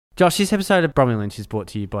Josh, this episode of Bromley Lynch is brought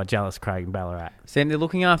to you by Jealous Craig and Ballarat. Sam, they're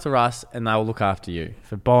looking after us and they will look after you.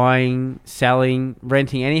 For buying, selling,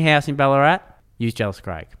 renting any house in Ballarat, use Jealous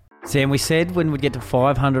Craig. Sam, we said when we'd get to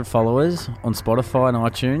 500 followers on Spotify and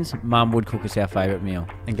iTunes, Mum would cook us our favourite meal.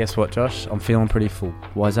 And guess what, Josh? I'm feeling pretty full.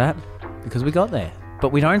 Why's that? Because we got there.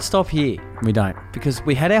 But we don't stop here. We don't. Because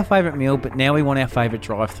we had our favourite meal, but now we want our favourite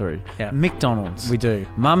drive-through. Yeah. McDonald's. We do.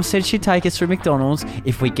 Mum said she'd take us through McDonald's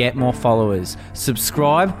if we get more followers.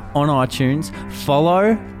 Subscribe on iTunes.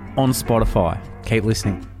 Follow on Spotify. Keep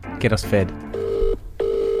listening. Get us fed.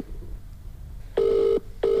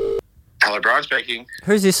 Hello, Brian speaking.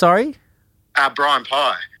 Who's this, sorry? Brian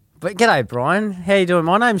Pye. But g'day, Brian. How you doing?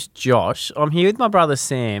 My name's Josh. I'm here with my brother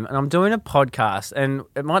Sam, and I'm doing a podcast. And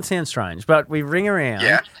it might sound strange, but we ring around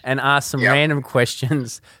and ask some random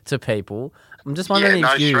questions to people. I'm just wondering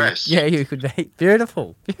if you, stress. you could be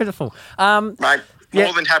beautiful. Mate,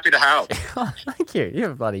 more than happy to help. Oh, thank you.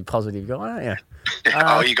 You're a bloody positive guy, aren't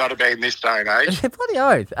you? You got to be in this day and age. Bloody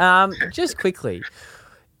oath. Just quickly,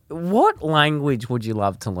 what language would you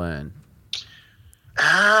love to learn?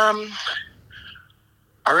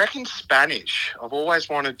 I reckon Spanish. I've always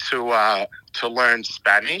wanted to learn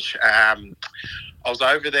Spanish. I was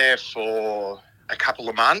over there for a couple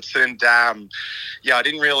of months, and I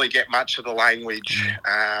didn't really get much of the language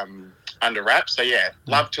under wraps. So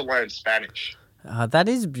love to learn Spanish. That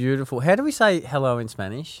is beautiful. How do we say hello in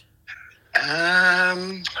Spanish?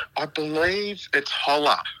 I believe it's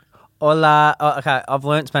hola. Hola. Oh, okay, I've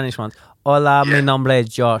learnt Spanish once. Hola, mi nombre es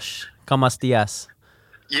Josh. ¿Cómo estás?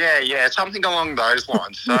 Yeah, something along those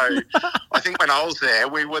lines. So I think when I was there,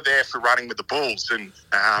 we were there for running with the bulls, and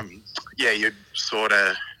you'd sort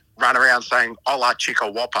of run around saying "Hola, chica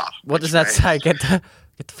guapa." What does that say? Get the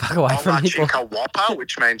fuck away from Hola, people. chica guapa,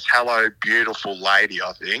 which means hello, beautiful lady.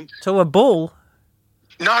 I think. To a bull?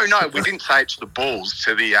 No, we didn't say it to the bulls.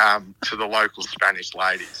 To the local Spanish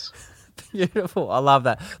ladies. Beautiful. I love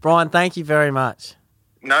that, Brian. Thank you very much.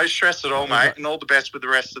 No stress at all, mate, and all the best with the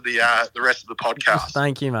rest of the podcast.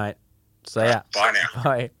 Thank you, mate. See ya. Bye now.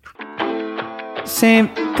 Bye.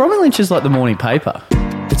 Sam, Bromley Lynch is like the morning paper.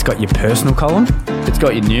 It's got your personal column, It's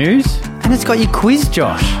got your news. and it's got your quiz,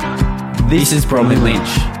 Josh. This is Bromley Lynch.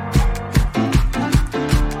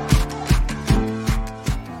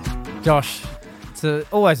 Josh, it's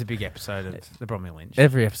always a big episode of the Bromley Lynch.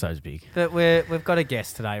 Every episode's big. But we've got a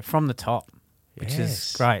guest today from the top, which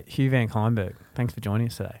is great. Hugh van Cuylenburg. Thanks for joining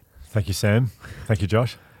us today. Thank you, Sam. Thank you,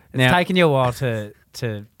 Josh. It's taken you a while to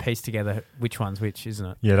piece together which one's which, isn't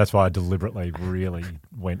it? Yeah, that's why I deliberately really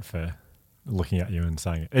went for looking at you and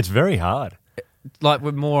saying it. It's very hard. Like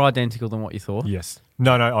we're more identical than what you thought. Yes.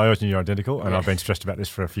 No, I always knew you're identical, and I've been stressed about this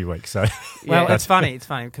for a few weeks. So, Well, it's funny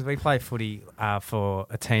because we play footy for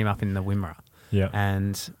a team up in the Wimmera. yeah,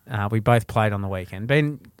 And we both played on the weekend.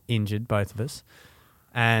 Been injured, both of us.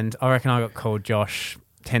 And I reckon I got called Josh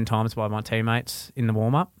 10 times by my teammates in the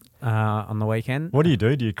warm-up on the weekend. what do?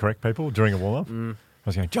 Do you correct people during a warm up? I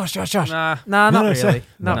was going, Josh. Nah, No, not no, really. say-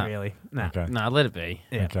 Not no. really. No. Okay. No, let it be.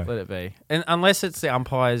 Yeah, Okay. let it be. And unless it's the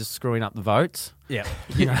umpires screwing up the votes. Yeah.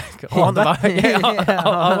 I want want the that. vote. Yeah,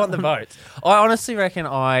 I want the votes. I honestly reckon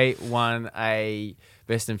I won a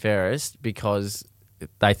best and fairest because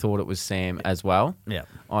they thought it was Sam as well. Yeah.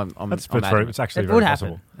 That's I'm true. adamant. It's actually It very would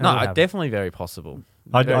possible. happen. No, definitely very possible.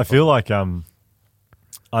 I feel like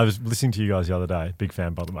I was listening to you guys the other day. Big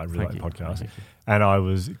fan, by the way. I really like the podcast. And I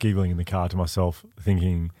was giggling in the car to myself,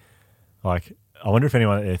 thinking, like, I wonder if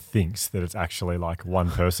anyone there thinks that it's actually like one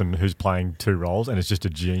person who's playing two roles and it's just a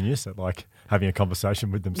genius at like having a conversation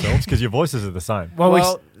with themselves because your voices are the same.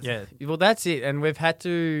 Well, that's it. And we've had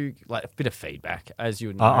to, like, a bit of feedback, as you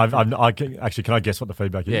would know. Actually, can I guess what the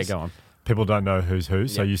feedback is? Yeah, go on. People don't know who's who,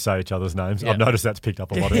 so you say each other's names. Yeah. I've noticed that's picked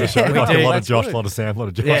up a lot of the show. we Like do. a lot That's of Josh, good. a lot of Sam, a lot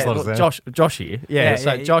of Josh, a lot of Sam. Josh here.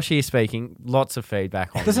 Yeah, Josh here speaking. Lots of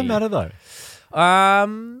feedback on Doesn't the- matter though.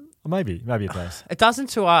 Or maybe it does. It doesn't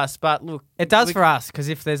to us, but look, it does for us because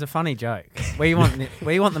if there's a funny joke, we want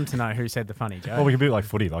them to know who said the funny joke. Well, we can be like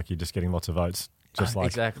footy, like you're just getting lots of votes. Just like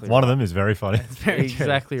exactly one of them is very funny.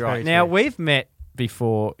 Exactly right. Very Now true. we've met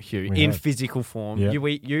before, Hugh, We in have. physical form. Yeah.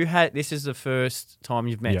 You had this is the first time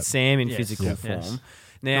you've met Yep. Sam in Yes. physical Yep. form. Yes.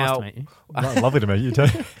 Now, Nice to meet you. Lovely to meet you too.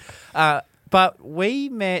 but we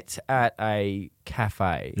met at a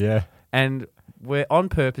cafe, Yeah. and we're on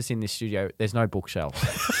purpose in this studio. There's no bookshelves.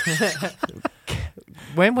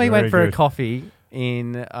 When we Very went for a good. coffee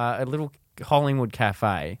in a little Hollingwood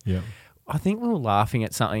cafe, Yeah. I think we were laughing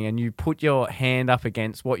at something, and you put your hand up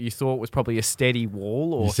against what you thought was probably a steady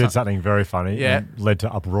wall, or you said something very funny, and led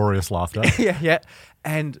to uproarious laughter. yeah.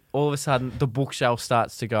 And all of a sudden, the bookshelf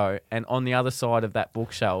starts to go, and on the other side of that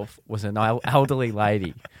bookshelf was an elderly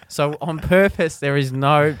lady. So on purpose, there is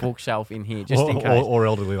no bookshelf in here, just in case. Or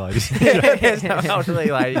elderly ladies. There's no elderly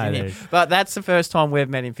ladies in here. But that's the first time we've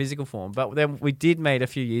met in physical form. But then we did meet a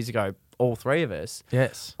few years ago, all three of us.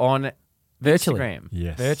 Yes. On virtually. Instagram.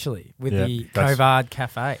 Yes. Virtually. With the Cuylenburg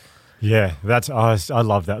Cafe. Yeah, I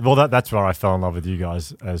love that. Well, that's where I fell in love with you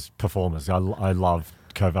guys as performers. I love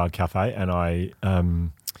Cuylenburg Cafe, and I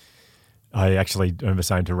actually remember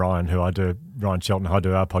saying to Ryan Shelton, who I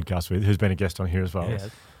do our podcast with, who's been a guest on here as well. Yes.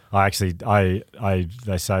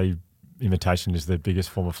 They say imitation is the biggest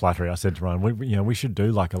form of flattery. I said to Ryan, we should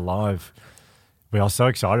do like a live. We are so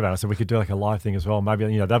excited about it. I said we could do like a live thing as well.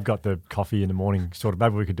 Maybe they've got the coffee in the morning sort of.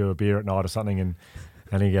 Maybe we could do a beer at night or something.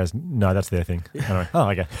 And he goes, no, that's their thing. And I went, oh,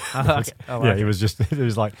 okay. It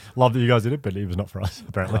was like, love that you guys did it, but it was not for us,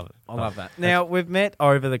 apparently. I love that. Now, we've met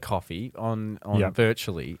over the coffee on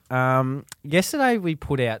virtually. Yesterday, we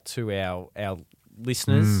put out to our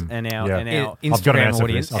listeners and our Instagram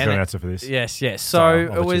audience. I've got an answer for this. Yes. So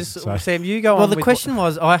it was, Sam, you go on. Well, the question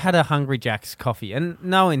was, I had a Hungry Jack's coffee, and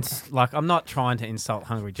I'm not trying to insult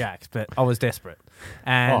Hungry Jack's, but I was desperate.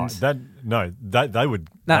 And they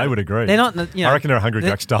would agree. They're not. I reckon they're Hungry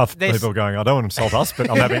Jack staff. People going, I don't want to insult us, but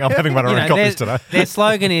I'm having one of our coffees today. Their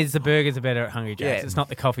slogan is the burgers are better at Hungry Jack's. Yeah. It's not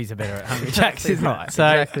the coffees are better at Hungry Jack's, isn't it?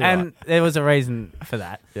 So, and there was a reason for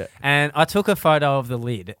that. Yeah. And I took a photo of the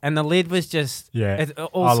lid, and the lid was just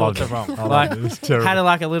all sorts of wrong. It was terrible.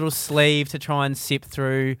 Had a little sleeve to try and sip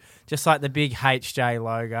through, just like the big HJ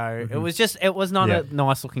logo. Mm-hmm. It was not a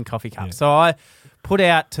nice looking coffee cup. Yeah. So I put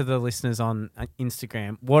out to the listeners on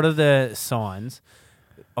Instagram, what are the signs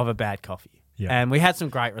of a bad coffee? Yeah. And we had some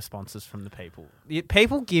great responses from the people.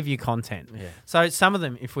 People give you content. Yeah. So some of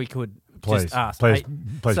them, if we could just ask. Please,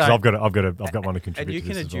 because I've got one to contribute and you to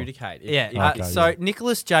can this adjudicate. As well. So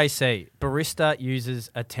Nicholas JC, barista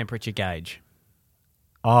uses a temperature gauge.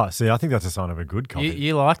 See, I think that's a sign of a good coffee.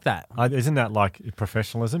 You like that? Isn't that like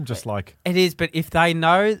professionalism? Just like it is, but if they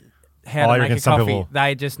know how to make a coffee,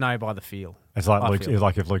 they just know by the feel. It's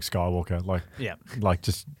like if Luke Skywalker,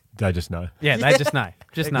 they just know. Yeah, they just know.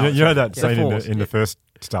 Just know. You know that scene in the first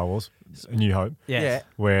Star Wars, A New Hope,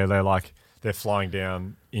 where they're flying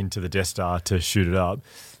down into the Death Star to shoot it up,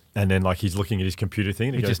 and then he's looking at his computer thing,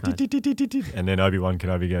 and he goes, and then Obi-Wan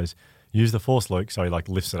Kenobi goes, use the Force, Luke. So he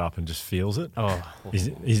lifts it up and just feels it. Oh,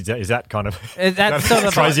 is that kind of that's sort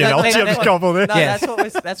of crazy analogy? I'm just going for there. No,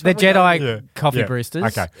 that's the Jedi coffee baristas.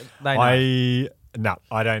 Okay,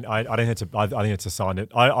 I think it's a sign that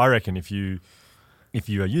I reckon if you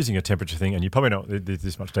are using a temperature thing, and you probably not there's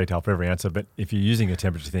this much detail for every answer, but if you're using a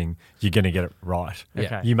temperature thing, you're going to get it right.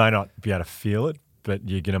 Okay. You may not be able to feel it, but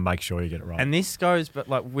you're going to make sure you get it right. And this goes,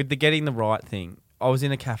 but with the getting the right thing, I was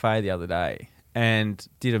in a cafe the other day and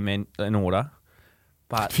did an order.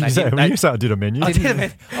 But you say I did a menu? I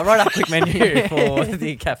wrote up a quick menu for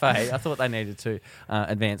the cafe. I thought they needed to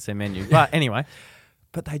advance their menu. But anyway,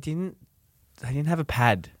 they didn't have a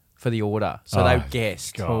pad for the order, so they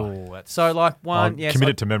guessed. So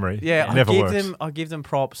committed to memory. Yeah, I give them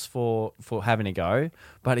props for having a go.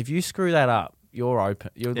 But if you screw that up, you're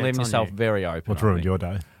open. You're leaving yourself very open. What's ruined your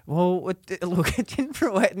day? Well,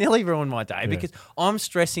 it nearly ruined my day because I'm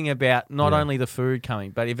stressing about not only the food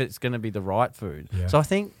coming, but if it's going to be the right food. Yeah. So I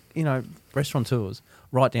think, restaurateurs,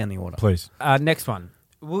 write down the order. Please. Next one.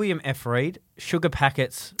 William F. Reed, sugar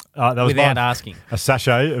packets that was without asking. A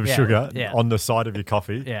sachet of sugar on the side of your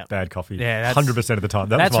coffee. Yeah. Bad coffee. Yeah, 100% of the time.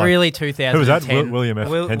 That's really 2010. Who was that? William F.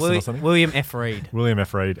 Henson or something? William F. Reed. William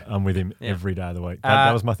F. Reed. I'm with him every day of the week.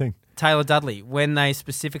 That was my thing. Taylor Dudley, when they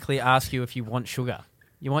specifically ask you if you want sugar.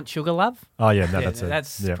 You want sugar, love? Oh, yeah. No,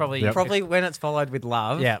 that's probably when it's followed with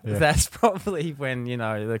love. Yeah. That's probably when,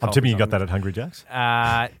 the I'm tipping you got that at Hungry Jack's?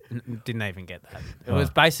 Didn't even get that. It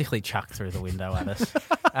was basically chucked through the window at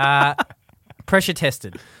us. Pressure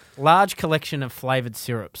tested. Large collection of flavoured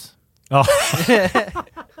syrups. Oh.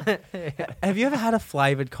 Have you ever had a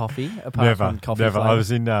flavoured coffee apart from coffee Never. flavour? I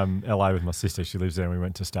was in LA with my sister. She lives there and we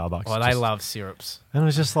went to Starbucks. Oh, they love syrups. And it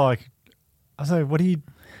was just like, I was like, what do you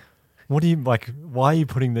why are you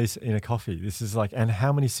putting this in a coffee? This is and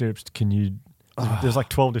how many syrups can you... There's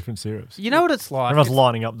 12 different syrups. You know what it's like? Everyone's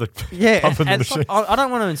lining up the pump in the machine. I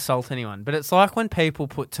don't want to insult anyone, but it's like when people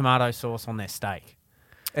put tomato sauce on their steak.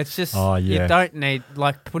 It's just, you don't need,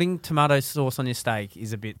 putting tomato sauce on your steak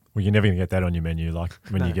is a bit... Well, you're never going to get that on your menu,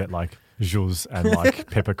 when you get, jus and like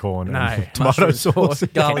peppercorn No, and tomato mushroom sauce,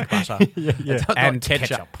 garlic butter, yeah. and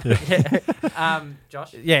ketchup.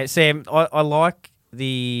 Josh. Yeah, Sam, I like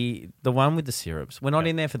the one with the syrups. We're not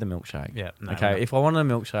in there for the milkshake. Yeah, no, okay. no. If I wanted a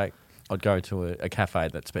milkshake, I'd go to a cafe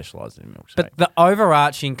that specialises in milkshake. But the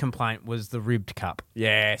overarching complaint was the ribbed cup.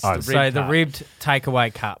 yes, Oh, The ribbed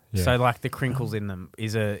takeaway cup. Yeah. So like the crinkles in them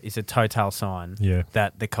is a total sign Yeah.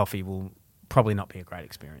 that the coffee will probably not be a great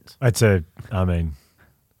experience.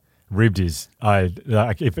 Ribbed is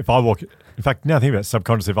if I walk. In fact, now think about it,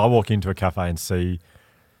 subconsciously, if I walk into a cafe and see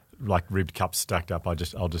like ribbed cups stacked up, I'll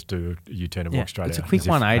just do a U-turn and walk straight it's out. a quick as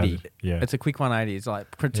if 180. yeah. It's a quick 180. It's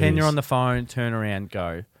like pretend you're is. on the phone, turn around,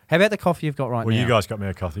 go. How about the coffee you've got right Well, now? you guys got me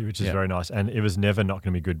a coffee, which is Yeah. very nice, and it was never not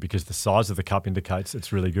going to be good because the size of the cup indicates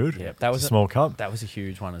it's really good. Yeah, that was a small cup. That was a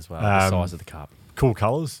huge one as well. The size of the cup. Cool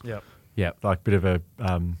colours. Yep. Yep. Like bit of a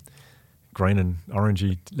green and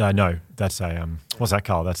orangey. No, that's a what's that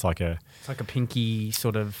colour? That's like a It's like a pinky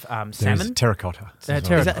sort of there's salmon. terracotta. Is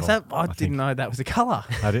that, I didn't know that was a colour.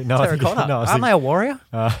 I didn't know. Terracotta. No, Aren't they a warrior?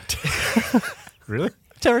 really?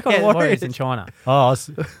 Terracotta Yeah, warriors warriors in China. I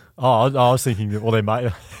was thinking that. Well, they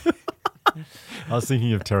made. I was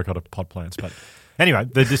thinking of terracotta pot plants, but anyway,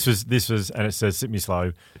 this was, and it says "Sip me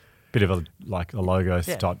slow," bit of a logo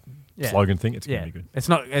type slogan thing. It's going to be good. It's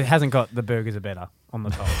not. It hasn't got the burgers are better on the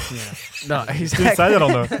top. No, Didn't say that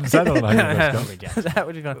on the. Is that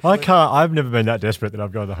what you got? I've never been that desperate that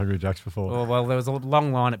I've gone to Hungry Jack's before. Well, there was a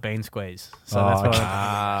long line at Bean Squeeze, so that's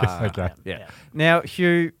why. Okay. Yeah. Now,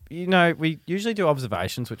 Hugh, we usually do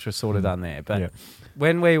observations, which were sort of done there, but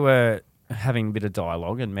when we were having a bit of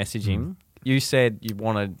dialogue and messaging, you said you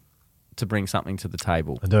wanted to bring something to the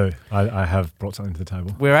table. I do. I have brought something to the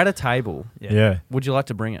table. We're at a table. Yeah. Would you like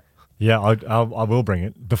to bring it? Yeah, I will bring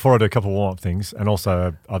it. Before I do a couple of warm-up things, and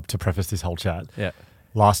also to preface this whole chat,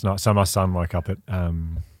 last night, so my son woke up at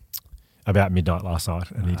about midnight last night,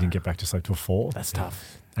 and he didn't get back to sleep till 4. That's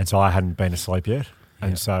tough. And so I hadn't been asleep yet,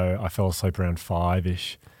 and so I fell asleep around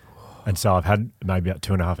 5-ish. And so I've had maybe about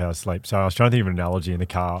 2.5 hours sleep. So I was trying to think of an analogy in the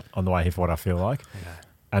car on the way here for what I feel like. Okay.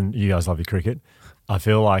 And you guys love your cricket. I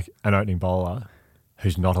feel like an opening bowler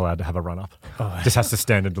who's not allowed to have a run-up. Just has to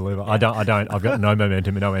stand and deliver. I don't. I've got no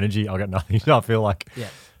momentum, no energy. I've got nothing. So I feel like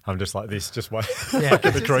I'm just like this, just wait. Yeah, like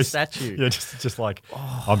at the just crease. a statue. Yeah, just like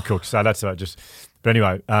I'm cooked. So that's just. But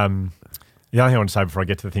anyway, the only thing I want to say before I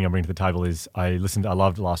get to the thing I'm bringing to the table is I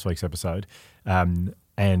loved last week's episode.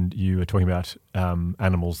 And you were talking about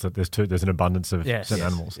animals, that there's an abundance of certain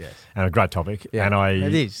animals, and a great topic. Yeah, and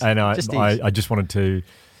it is. And I Just just wanted to,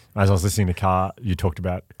 as I was listening to the car, you talked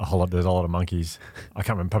about there's a lot of monkeys. I can't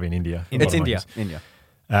remember, probably in India. It's India.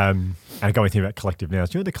 And it got me thinking about collective nouns.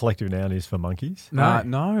 Do you know what the collective noun is for monkeys?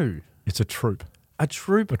 No. It's a troop. A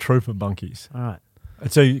troop? A troop of monkeys. All right.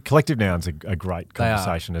 And so collective nouns are a great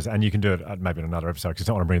conversation, and you can do it maybe in another episode because I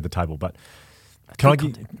don't want to bring it to the table, but. Can I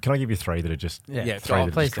give you 3 that are just three that are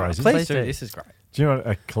just crazy? Please do. This is great. Do you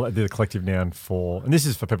know what the collective noun for? And this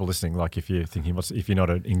is for people listening. Like if you're thinking, if you're not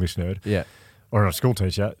an English nerd, or not a school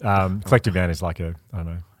teacher, collective noun is like I don't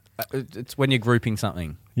know. It's when you're grouping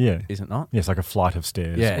something. Yeah, is it not? Yeah, it's like a flight of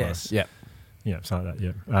stairs. Yeah. Yeah, something like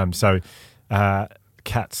that. Yeah.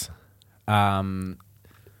 Cats.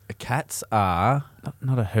 Cats are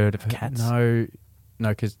Not a herd of cats. No,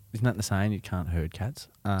 because isn't that the saying? You can't herd cats.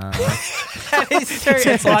 That is true.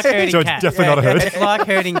 It's like herding so cats. It's definitely not a herd. It's like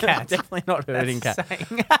herding cats. Definitely not herding That's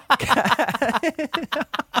cats.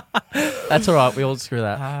 That's all right. We all screw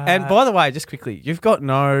that. And by the way, just quickly, you've got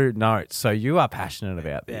no notes, so you are passionate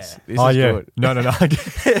about this. This is good. No.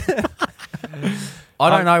 I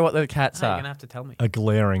don't know what the cats You're are. going to have to tell me. A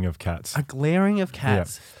glaring of cats. A glaring of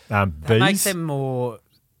cats. Yeah. That Bees. makes them more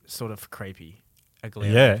sort of creepy. A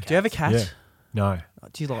glaring Yeah. of cats. Do you have a cat? Yeah. No.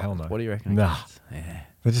 Do you like? Hell no. What do you reckon? Nah. Yeah.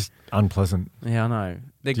 They're just unpleasant. Yeah, I know.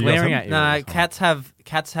 They're Do you guys glaring have- at you. No, cats have.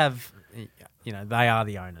 They are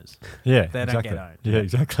the owners. Yeah. They don't exactly. get owned. Yeah,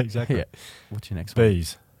 exactly. Yeah. What's your next one?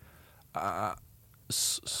 Bees.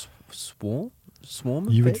 Swarm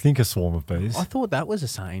of You would bees? think a swarm of bees. I thought that was a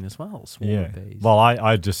saying as well. Swarm Yeah. of bees. Well,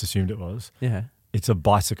 I just assumed it was. yeah. It's a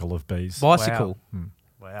bicycle of bees. Bicycle.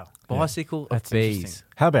 Wow. Bicycle of That's bees. interesting.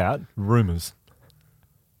 How about rumours?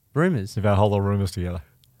 Rumours. If our whole lot of rumours together.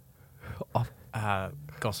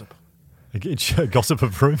 Gossip. Gossip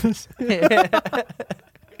of rumours?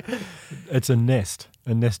 It's a nest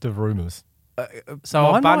of rumours. So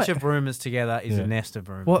a Mind bunch my- of rumours together is Yeah. a nest of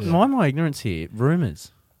rumours. What? Mind my ignorance here.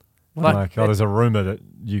 Rumours. There's a rumour that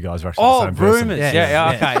you guys are actually the same person. rumours.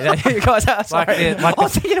 Yeah, Okay. You guys are sorry. Like I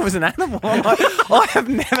was thinking it was an animal. I'm like, I have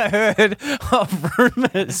never heard of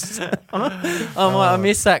rumours. I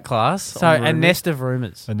missed that class. So on a rumours. nest of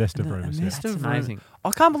rumours. A nest of rumours. nest Yeah. of That's amazing. I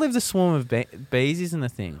can't believe the swarm of bees isn't a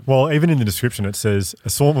thing. Well, even in the description it says a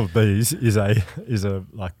swarm of bees is a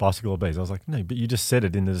like bicycle of bees. I was like, no, but you just said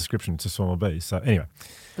it in the description. It's a swarm of bees. So anyway,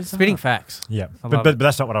 spitting facts. Yeah, but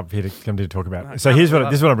that's not what I'm here to come to talk about. No, so this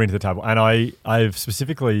is what I bring to the table, and I've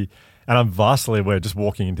specifically, and I'm vastly aware just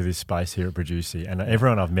walking into this space here at Producy, and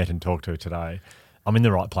everyone I've met and talked to today, I'm in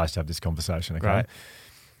the right place to have this conversation. Okay, right.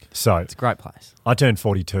 So it's a great place. I turned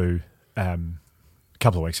 42 a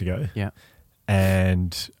couple of weeks ago. Yeah.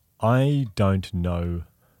 And I don't know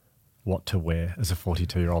what to wear as a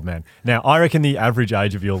 42-year-old man. Now, I reckon the average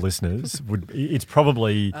age of your listeners would be –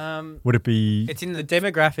 would it be – It's in the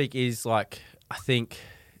demographic is like I think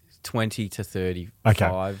 20 to 35.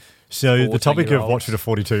 Okay. So the topic of what should a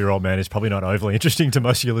 42-year-old man is probably not overly interesting to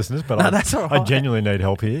most of your listeners, but that's all right. I genuinely need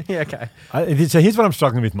help here. Yeah, okay. So here's what I'm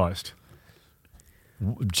struggling with most.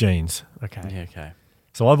 Jeans. Okay. Yeah, okay.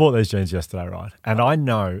 So I bought these jeans yesterday, right? And I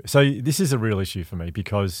know – so this is a real issue for me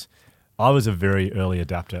because I was a very early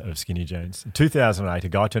adapter of skinny jeans. In 2008, a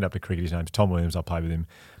guy turned up to cricket. His name's Tom Williams. I played with him.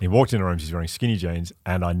 And he walked in the room. He's wearing skinny jeans,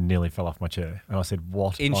 and I nearly fell off my chair. And I said,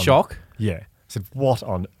 what? In shock? Yeah. I said, what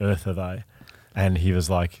on earth are they? And he was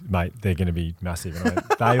like, mate, they're going to be massive. And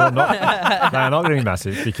I went, they are not going to be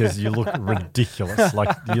massive because you look ridiculous.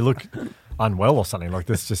 Like you look unwell or something. Like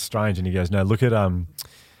that's just strange. And he goes, no, look at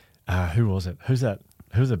who was it? Who's that?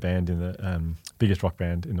 Who's the band in the biggest rock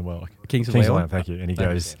band in the world? Kings of Leon. Thank you. And he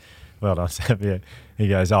goes, well done. Yeah. He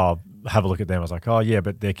goes, oh, have a look at them. I was like, oh yeah,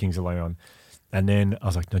 but they're Kings of Leon. And then I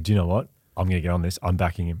was like, no, do you know what? I'm going to get on this. I'm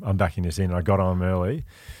backing him. I'm backing this in. And I got on him early.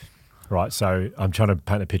 Right. So I'm trying to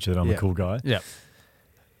paint a picture that I'm a cool guy. Yeah.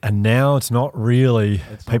 And now it's not really,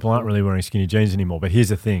 people aren't really wearing skinny jeans anymore. But here's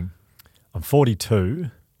the thing. I'm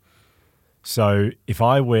 42. So if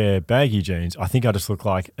I wear baggy jeans, I think I just look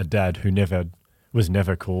like a dad who was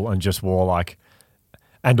never cool and just wore like,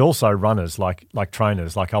 and also runners, like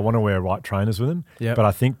trainers. Like I want to wear white trainers with him. Yep. But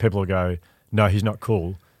I think people will go, no, he's not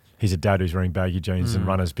cool. He's a dad who's wearing baggy jeans and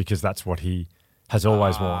runners because that's what he has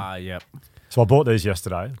always worn. Yep. So I bought these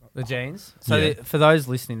yesterday. The jeans. So for those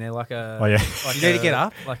listening, they're like a. Oh yeah. Like you need to get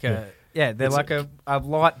up. Like a. Yeah, they're like a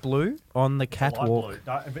light blue on the catwalk.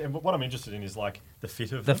 No, what I'm interested in is like the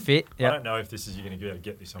fit of the them. fit. Yep. I don't know if you're going to be able to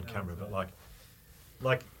get this on camera, but like,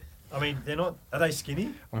 I mean, they're not. Are they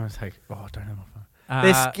skinny? I'm going to take. Oh, I don't have my phone.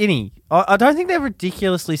 They're skinny. I don't think they're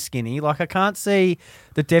ridiculously skinny. Like I can't see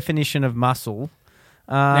the definition of muscle.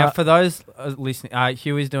 Now, for those listening,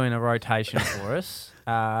 Hugh is doing a rotation for us.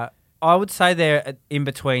 I would say they're in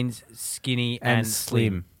between skinny and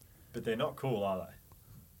slim. But they're not cool, are they?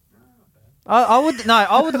 I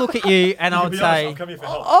would look at you and I would say, I'll come here for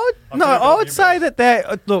help. I would say that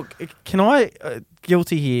they're, look, can I,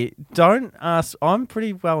 guilty here, don't ask, I'm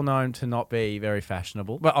pretty well known to not be very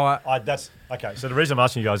fashionable. But that's, okay, so the reason I'm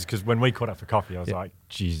asking you guys is because when we caught up for coffee, I was like,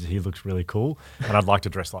 geez, he looks really cool and I'd like to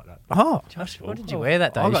dress like that. Oh, Josh, what did you wear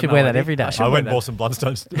that day? You should wear that every day. I went and bought some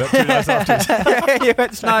Bloodstones about 2 days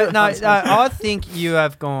afterwards. No, I think you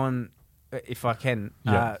have gone, if I can,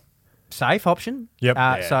 safe option.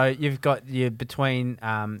 Yep. So you've got your between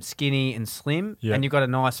skinny and slim, and you've got a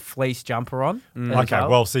nice fleece jumper on. Okay,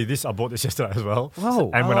 well, see this. I bought this yesterday as well.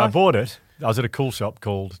 Whoa, and when I bought it, I was at a cool shop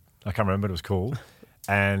called, I can't remember, it was cool.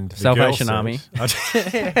 And the Salvation Army.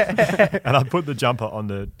 And I put the jumper on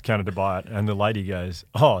the counter to buy it, and the lady goes,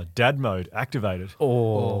 "Oh, dad mode activated."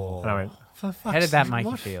 Oh. And I went, how did that make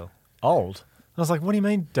you feel? Old. I was like, what do you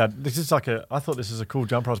mean, Dad? This is like I thought this was a cool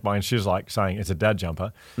jumper I was buying. And she was like saying it's a dad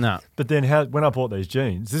jumper. No. But then when I bought these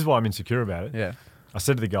jeans, this is why I'm insecure about it. Yeah. I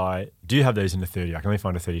said to the guy, do you have these in the 30? I can only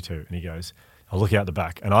find a 32. And he goes, I'll look out the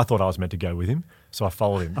back. And I thought I was meant to go with him. So I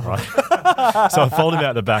followed him, right? So I followed him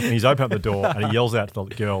out the back and he's opened up the door and he yells out to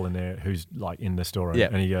the girl in there who's like in the storeroom. Yeah.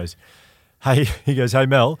 And he goes, hey,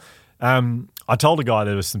 Mel, I told a guy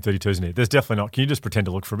there was some 32s in here. There's definitely not. Can you just pretend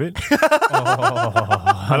to look for a bit?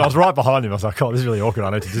 And I was right behind him. I was like, oh, this is really awkward. I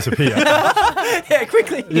need to disappear. Yeah,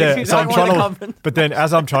 quickly. Yeah, so I'm trying to, but then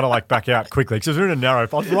as I'm trying to like back out quickly, because we're in a narrow,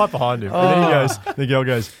 I was right behind him. And then the girl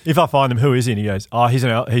goes, if I find him, who is he? And he goes, oh, he's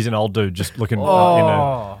an old dude just looking in there.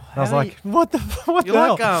 I was like, what the hell?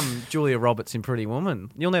 You're like Julia Roberts in Pretty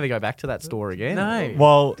Woman. You'll never go back to that store again. No.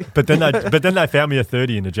 Well, but then they found me a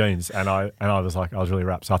 30 in the jeans, and I was like, I was really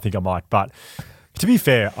wrapped, so I think I might. But to be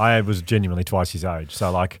fair, I was genuinely twice his age,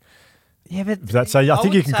 so like. Yeah, but I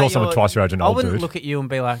think you can call someone twice your age an old dude. I wouldn't look at you and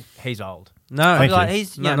be like, he's old. No,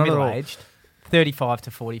 he's middle-aged, 35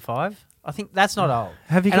 to 45. I think that's not old.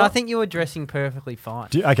 I think you were dressing perfectly fine.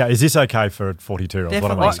 Okay, is this okay for a 42-year-old?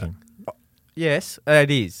 What I'm asking. Yes,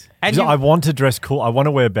 it is. And I want to dress cool. I want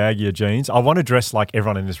to wear baggier jeans. I want to dress like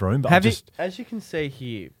everyone in this room. But as you can see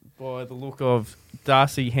here, by the look of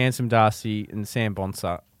Darcy, Handsome Darcy, and Sam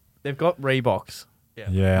Bonser. They've got Reeboks.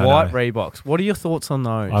 Yeah, White Reeboks. What are your thoughts on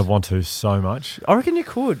those? I want to so much. I reckon you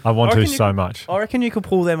could. I want to so much. I reckon you could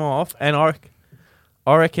pull them off, and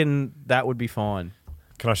I reckon that would be fine.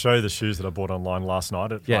 Can I show you the shoes that I bought online last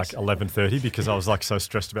night at like 11:30 because I was like so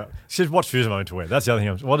stressed about. She said, "What shoes am I meant to wear?" That's the other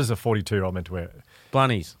thing. What is a 42-year-old meant to wear?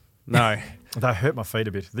 Bunnies. No. They hurt my feet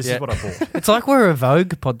a bit. This is what I bought. It's like we're a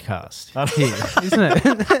Vogue podcast here, isn't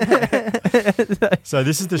it? So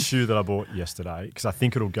this is the shoe that I bought yesterday because I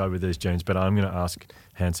think it'll go with these jeans, but I'm going to ask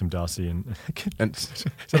Handsome Darcy and is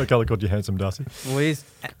that a colour called you Handsome Darcy? Well, he's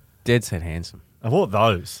dead set handsome. I bought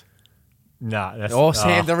those. Nah. That's,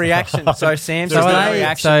 Sam, the reaction. So Sam's So the are they-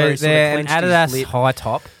 reaction. so where he sort of they're an clenched his Adidas lip. high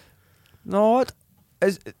top. No,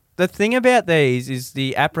 the thing about these is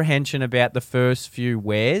the apprehension about the first few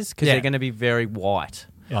wears because they're going to be very white.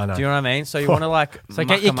 I know. Do you know what I mean? So you want to So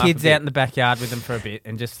get your kids out in the backyard with them for a bit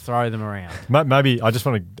and just throw them around. Maybe I just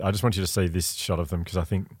want you to see this shot of them because I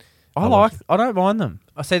think I don't mind them.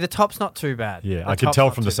 I see the top's not too bad. yeah, The I could top's tell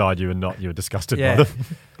not from the too side you were disgusted Yeah. by them.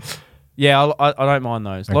 Yeah, I don't mind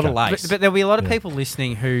those. A lot of Okay. lace. But there'll be a lot of people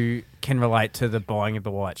listening who can relate to the buying of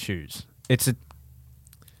the white shoes.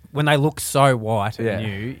 When they look so white and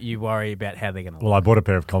new, you worry about how they're going to look. Well, I bought a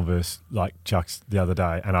pair of Converse like Chucks the other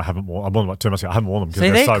day, and I bought them like 2 months ago. I haven't worn them because See,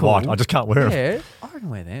 they're so they're cool. white. I just can't wear them. Yeah, I can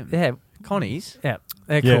wear them. Yeah, Connie's. yeah,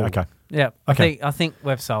 they're Yeah, cool. okay. Yeah, Okay. I think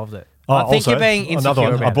we've solved it. Oh, I think also, you're being insecure another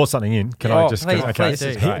one. about I bought something in. Can I just? please, okay, please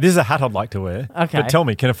do. this is a hat I'd like to wear. Okay. But tell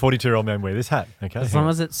me, can a 42-year-old man wear this hat? Okay. As long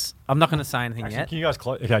as it's... I'm not going to say anything yet. Can you guys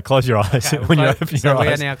close your eyes Okay, when you we'll open so your we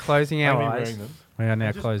are eyes? now closing Are our we eyes. wearing them? We are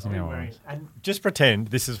now closing our eyes. And just pretend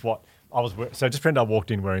this is what I was wearing. So just pretend I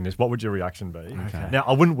walked in wearing this. What would your reaction be? Okay. Now,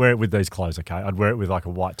 I wouldn't wear it with these clothes, okay? I'd wear it with like a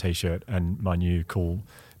white T-shirt and my new cool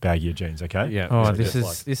baggy jeans, okay? Yeah. Oh, So this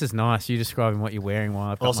just is like- nice. You describing what you're wearing while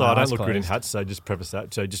I've got Also, my I don't eyes look good in closed. hats, so just preface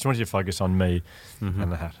that. So just want you to focus on me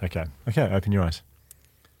and the hat. Okay. Okay, open your eyes.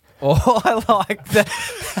 Oh, I like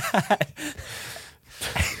that.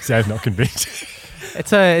 Sam's not convinced.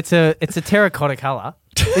 It's a terracotta colour,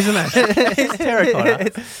 isn't it? It's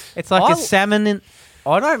terracotta. It's like a salmon.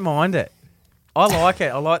 I don't mind it. I like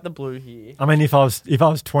it. I like the blue here. I mean, if I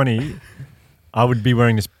was 20, I would be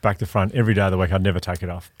wearing this back to front every day of the week. I'd never take it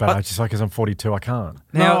off. But I just like, because I'm 42, I can't.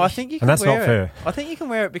 No, I think you can And that's wear not it. fair. I think you can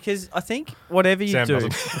wear it because I think whatever you Sam do,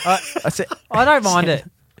 doesn't. I don't mind it.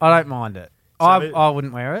 I don't mind it. So I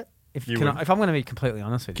wouldn't wear it if You can wouldn't? if I'm going to be completely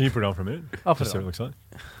honest with Can you. you put it on for a minute? I'll put Just it see on. what it looks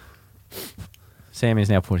like. Sam is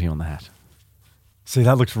now putting on the hat. See,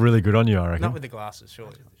 that looks really good on you, I reckon. Not with the glasses,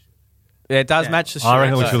 surely. Yeah, it does Yeah. match the shirt. I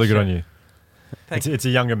reckon it looks so- really good on you. Thank It's a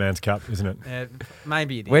younger man's cap, isn't it?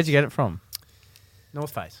 Maybe it is. Where'd you get it from?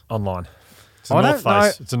 North Face. Online. It's a I North don't know.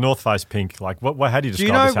 Face. It's a North Face pink. Like, how do you Do describe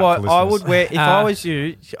you know this hat what for I listeners? would wear if I was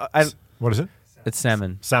you? What is it? It's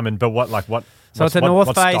salmon. Salmon. But what? So it's a North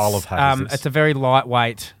what Face. style of hat is this? It's a very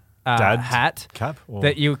lightweight Dad hat cap? Or?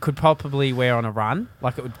 that you could probably wear on a run.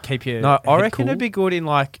 Like it would keep you. No, I head reckon cool. it'd be good in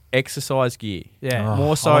like exercise gear. Yeah. Oh,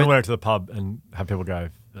 more so- I want to wear it to the pub and have people go,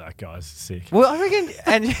 that guy's sick. Well, I reckon,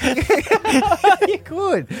 and you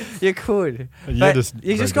could. You're But just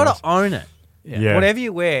you just very got to own it. Yeah. Whatever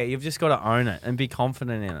you wear, you've just got to own it and be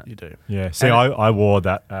confident in it. You do. Yeah. See, And I wore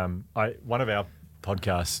that. One of our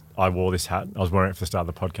podcasts, I wore this hat. I was wearing it for the start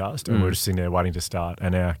of the podcast, and we were just sitting there waiting to start.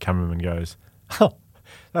 And our cameraman goes, "Oh,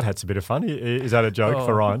 that hat's a bit of fun. Is that a joke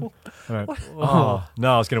for Ryan?" I went, "Oh,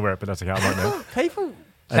 no, I was going to wear it, but that's okay. I won't now." People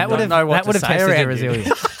That would have know what to tested say your around you.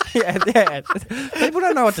 resilience. yeah. People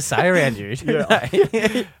don't know what to say around you. do Yeah.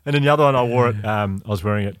 they? And then the other one, I wore it. I was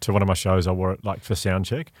wearing it to one of my shows. I wore it like for sound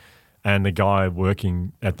check. And the guy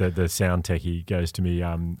working at the sound tech, he goes to me.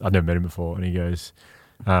 I've never met him before, and he goes,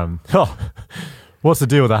 "Oh, what's the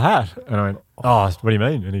deal with the hat?" And I went, "Oh, what do you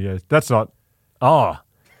mean?" And he goes, "That's not. Oh,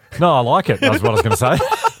 no, I like it." That's what I was going to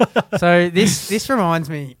say. So this reminds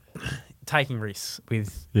me taking risks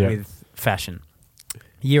with fashion.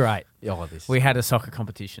 Year 8, Oh, this. we had a soccer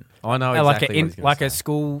competition. I know like exactly what he's gonna like a say.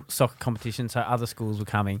 school soccer competition. So other schools were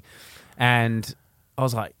coming, and I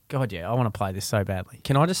was like, God, yeah, I want to play this so badly.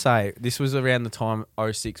 Can I just say, this was around the time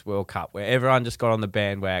 06 World Cup, where everyone just got on the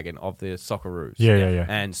bandwagon of the Socceroos. Yeah.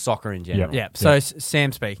 And soccer in general. Yeah. So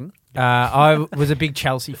Sam speaking, I was a big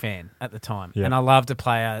Chelsea fan at the time, Yeah. and I loved a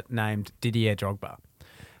player named Didier Drogba,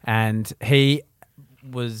 and he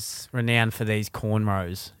was renowned for these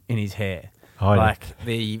cornrows in his hair, Oh, yeah. like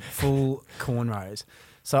the full cornrows.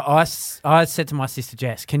 So I said to my sister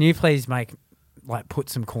Jess, "Can you please put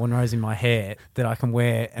some cornrows in my hair that I can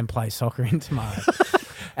wear and play soccer in tomorrow?"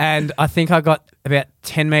 And I think I got about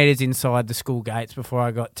 10 metres inside the school gates before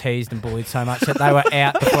I got teased and bullied so much that they were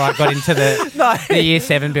out before I got into the Year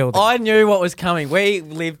 7 building. I knew what was coming. We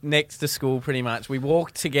lived next to school pretty much. We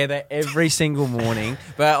walked together every single morning,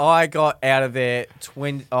 but I got out of there,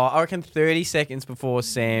 I reckon 30 seconds before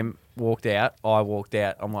Sam walked out. I walked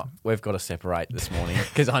out. I'm like, we've got to separate this morning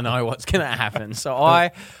because I know what's going to happen. So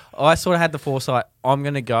I sort of had the foresight, I'm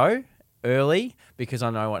going to go early because I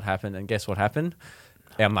know what happened. And guess what happened?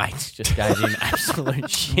 Our mates just gave him absolute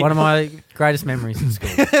shit. One of my greatest memories in school.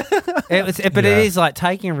 It is like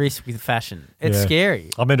taking a risk with fashion. It's scary.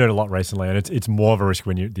 I've been doing it a lot recently, and it's more of a risk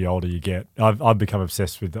when the older you get. I've become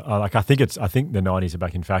obsessed with I think the 90s are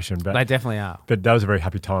back in fashion, but they definitely are. But that was a very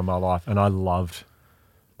happy time in my life, and I loved.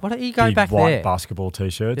 Why don't you go back white there? Basketball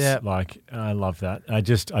t-shirts. Yeah. Like I love that. I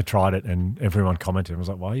tried it, and everyone commented. I was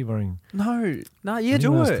like, "Why are you wearing?" No, you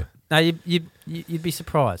do it. No, you'd be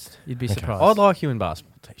surprised. You'd be surprised. I'd like you in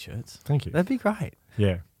basketball t-shirts. Thank you. That'd be great.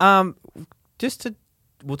 Yeah.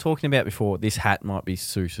 We're talking about before, this hat might be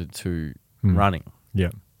suited to running.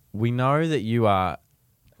 Yeah. We know that you are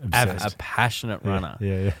Obsessed. a passionate runner.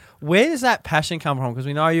 Yeah. Where does that passion come from? Because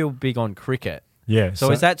we know you're big on cricket. Yeah. So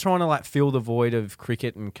is that trying to like fill the void of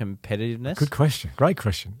cricket and competitiveness? Good question. Great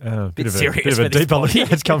question. Bit serious of a for this deep one.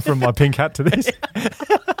 It's come from my pink hat to this.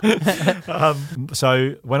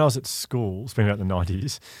 So when I was at school, speaking about the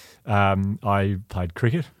 90s, I played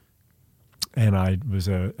cricket and I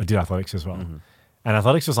did athletics as well. Mm-hmm. And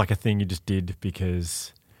athletics was like a thing you just did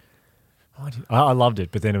because I loved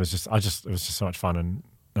it, but then it was just so much fun, and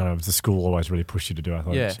the school always really pushed you to do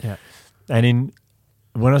athletics. Yeah. And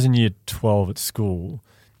when I was in year 12 at school,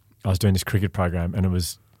 I was doing this cricket program, and it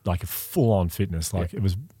was like a full-on fitness. Like it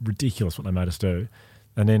was ridiculous what they made us do.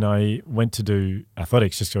 And then I went to do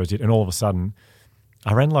athletics just because I did, and all of a sudden,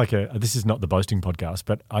 I ran this is not the boasting podcast,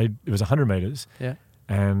 but it was 100 metres,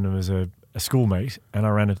 and it was a school meet, and I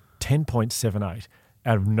ran a 10.78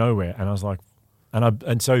 out of nowhere, and I was like,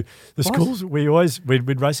 and so the schools we'd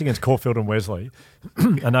race against Caulfield and Wesley,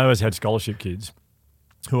 and they always had scholarship kids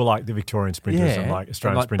who were like the Victorian sprinters and like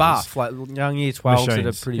Australian sprinters. Buff, like young year 12s that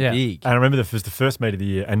are pretty big. And I remember it was the first meet of the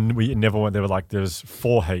year, and we never went. There was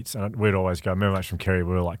 4 heats, and we'd always go. Remember, much from Kerry,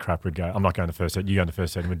 we were like crap. We'd go, I'm not going to the first heat. You go in the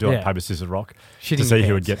first heat, and we'd do like paper scissors rock to see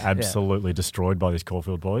who would get absolutely destroyed by these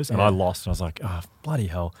Caulfield boys. And I lost, and I was like, oh bloody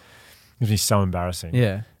hell! It was so embarrassing.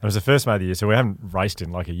 Yeah, it was the first meet of the year, so we haven't raced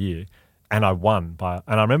in like a year, and I won and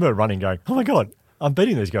I remember running, going, oh my god, I'm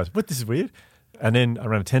beating these guys. What, this is weird. And then I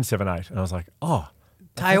ran a 10.78, and I was like, oh.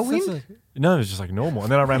 Tailwind? No, it was just like normal.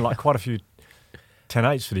 And then I ran like quite a few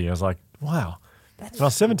 10.8s for the year. I was like, wow. And I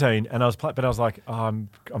was 17, and I was like, oh, I'm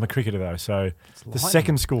a cricketer though. So the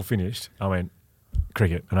second school finished, I went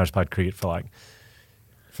cricket, and I just played cricket for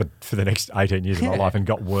the next 18 years of my life, and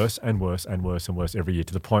got worse and worse and worse and worse every year,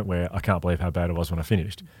 to the point where I can't believe how bad it was when I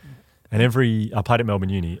finished. And I played at Melbourne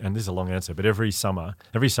Uni, and this is a long answer, but every Saturday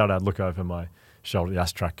I'd look over my shoulder at the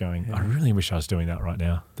ass track going, I really wish I was doing that right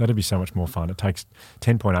now. That'd be so much more fun. It takes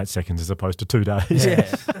 10.8 seconds as opposed to 2 days.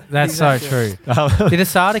 Yeah, that's so true. Did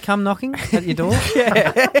Asada come knocking at your door?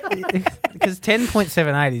 Because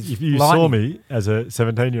 10.78 is If you lightning. saw me as a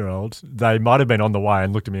 17-year-old, they might have been on the way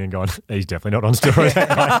and looked at me and gone, he's definitely not on steroids.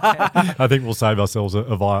 I think we'll save ourselves a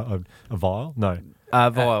vial. No.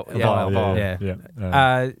 Vial.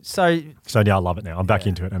 So yeah, I love it now. I'm back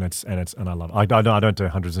into it, and I love it. I don't do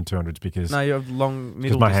 100s and 200s because you have long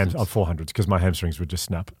middle distance. 400s because my hamstrings would just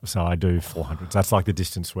snap. So I do 400s. That's like the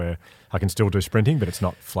distance where I can still do sprinting, but it's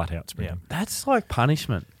not flat out sprinting. Yeah. That's like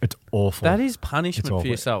punishment. It's awful. That is punishment for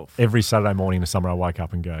yourself. Every Saturday morning in the summer, I wake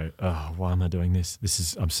up and go, oh, why am I doing this?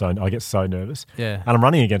 I get so nervous. Yeah. And I'm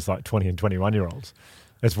running against like 20 and 21-year-olds.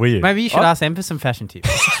 It's weird. Maybe you should ask them for some fashion tips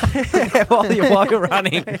while you're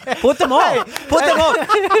running. Put them on. Put them on.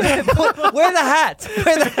 Wear the hat.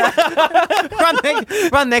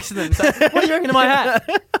 Run next to them. So, what do you reckon of my hat?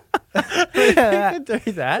 You can do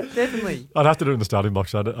that, definitely. I'd have to do it in the starting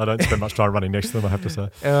box. I don't spend much time running next to them, I have to say.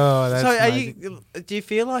 Oh, that's so do you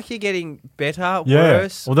feel like you're getting better, yeah.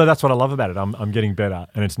 worse? Although that's what I love about it. I'm getting better,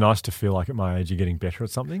 and it's nice to feel like at my age you're getting better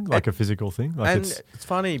at something, like a physical thing. Like it's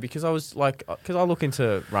funny because I look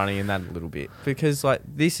into running in that a little bit, because like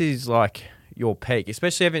this is like your peak,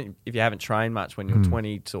 especially if you haven't trained much when you're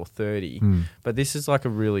 20 or 30. But this is like a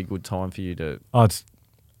really good time for you to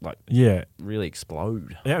really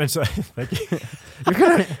explode. Yeah, thank you.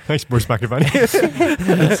 Thanks, Bruce McAvaney.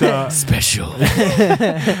 It's special.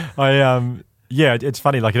 It's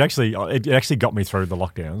funny. Like it actually got me through the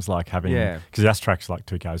lockdowns. Like having because the ass track's like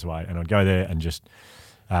 2 k's away, and I'd go there and just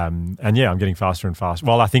I'm getting faster and faster.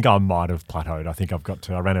 Well, I think I might have plateaued. I think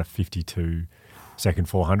I ran a 52 second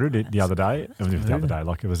 400 the other day.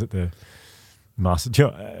 Like it was at the Master.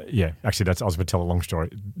 Actually, I was about to tell a long story.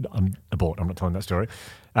 I'm not telling that story.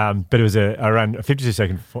 But it was I ran a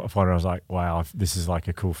 52-second 400. I was like, wow, this is like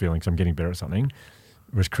a cool feeling because I'm getting better at something.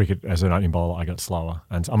 Whereas cricket, as an opening bowler, I got slower.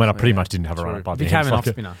 And I pretty much didn't have a run up by the end. Became an off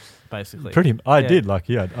spinner, basically. I did,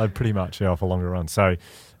 I pretty much off a longer run. So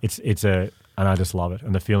and I just love it.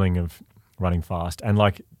 And the feeling of running fast. And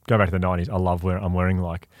like, go back to the 90s, I love where I'm wearing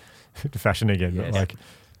like, fashion again, but like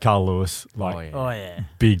Carl Lewis, like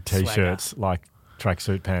big T-shirts, like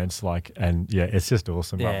tracksuit pants, it's just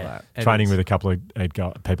awesome. Yeah, love that. Training with a couple of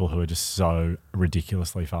people who are just so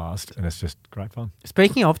ridiculously fast, and it's just great fun.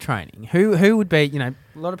 Speaking of training, who would be, a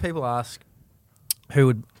lot of people ask, who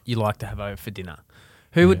would you like to have over for dinner?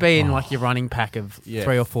 Who would be in like your running pack of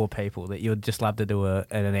 3 or 4 people that you would just love to do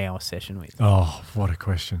an hour session with? Oh, what a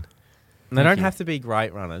question. They don't have to be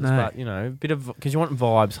great runners, but, a bit of... Because you want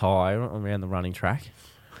vibes high around the running track.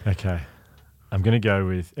 Okay. I'm going to go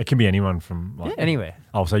with... It can be anyone from... anywhere.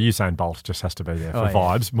 Oh, so Usain Bolt just has to be there for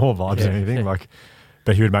vibes. More vibes than anything.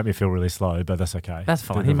 But he would make me feel really slow, but that's okay. That's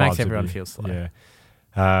fine. He makes everyone feel slow. Yeah.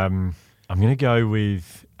 I'm going to go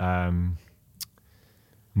with...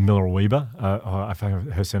 Miller Weber. I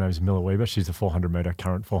think her surname is Miller Weber. She's the 400-metre,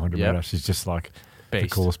 current 400-metre. She's just like the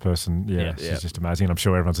coolest person. Yeah, she's just amazing. And I'm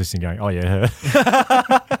sure everyone's listening going, oh, yeah,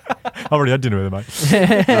 her. I've already had dinner with her, mate.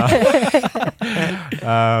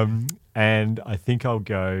 And I think I'll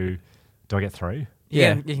go... Do I get 3?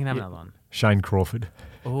 Yeah, you can have another one. Shane Crawford.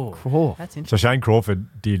 Oh, cool. That's interesting. So Shane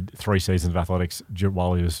Crawford did 3 seasons of athletics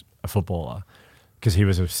while he was a footballer because he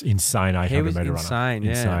was an insane 800-metre runner.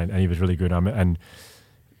 Insane. And he was really good.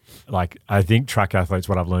 I think track athletes,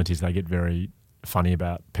 what I've learned is they get very funny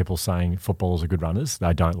about people saying footballers are good runners.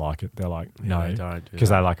 They don't like it. They're like, no. They don't. Because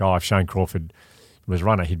they're like, if Shane Crawford was a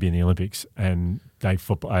runner, he'd be in the Olympics. And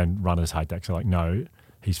and runners hate that. So like, no,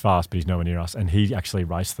 he's fast, but he's nowhere near us. And he actually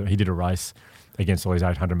he did a race against all these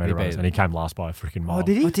 800-metre runners and he came last by a freaking mile. Oh,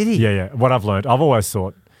 did he? Yeah. What I've learned, I've always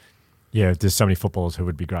thought, there's so many footballers who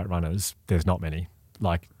would be great runners. There's not many.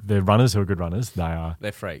 Like, the runners who are good runners, they're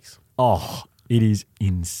freaks. Oh, it is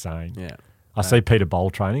insane. Yeah. I see Peter Bowl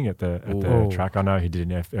training at the track. I know he did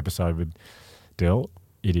an episode with Dill.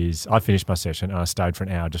 It is. I finished my session and I stayed for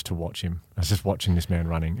an hour just to watch him. I was just watching this man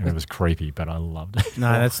running and it was creepy, but I loved it.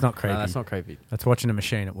 No, that's not creepy. No, that's not creepy. That's watching a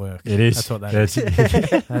machine at work. It is. That's what that is.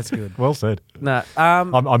 That's good. Well said. No,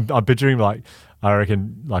 I'm picturing I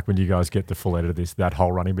reckon when you guys get the full edit of this, that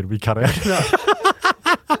whole running bit will be cut out.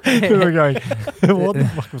 We were going, what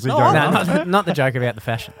the fuck was he going? No, not the joke about the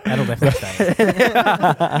fashion. That'll definitely stay.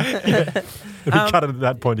 We cut it at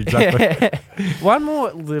that point exactly. One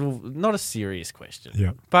more not a serious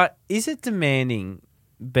question, but is it demanding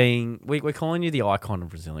being, we're calling you the icon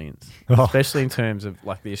of resilience, especially in terms of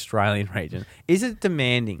like the Australian region. Is it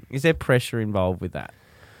demanding? Is there pressure involved with that?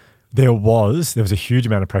 There was a huge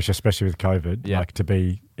amount of pressure, especially with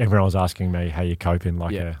COVID, everyone was asking me how you coping,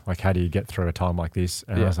 how do you get through a time like this?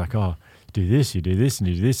 And I was like, you do this, and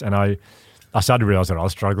you do this. And I started to realise that I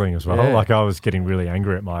was struggling as well. Yeah. Like I was getting really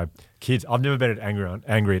angry at my kids. I've never been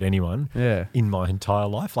angry at anyone in my entire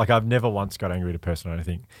life. Like I've never once got angry at a person or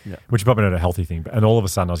anything, which is probably not a healthy thing. And all of a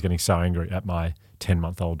sudden I was getting so angry at my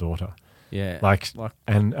 10-month-old daughter. Yeah.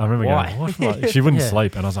 And I remember going, what? She wouldn't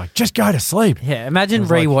sleep. And I was like, just go to sleep. Yeah. Imagine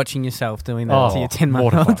rewatching yourself doing that to your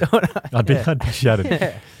 10-month-old daughter. I'd be shattered.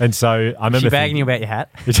 Yeah. And so I remember. She bagging you about your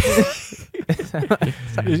hat?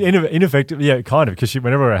 Ineffective. Yeah, kind of. Because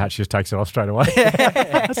whenever her hat, she just takes it off straight away.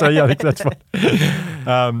 So I think that's fine.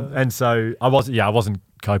 And so I wasn't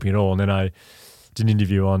coping at all. And then I did an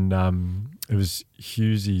interview on, it was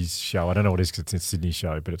Hugh's show. I don't know what it is because it's a Sydney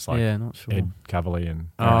show, but it's like not sure. Ed Cavalier and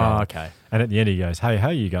okay. And at the end he goes, hey, how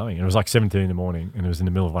are you going? And it was like 7:30 in the morning and it was in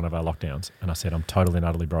the middle of one of our lockdowns. And I said, I'm totally and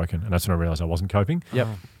utterly broken. And that's when I realised I wasn't coping. Yep.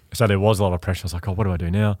 So there was a lot of pressure. I was like, what do I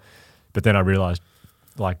do now? But then I realised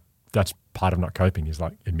that's part of not coping is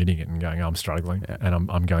like admitting it and going, I'm struggling and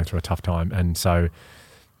I'm going through a tough time. And so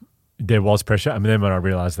there was pressure. And then when I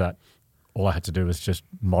realised that all I had to do was just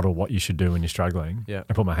model what you should do when you're struggling. Yeah.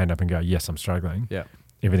 I put my hand up and go, yes, I'm struggling. Yeah.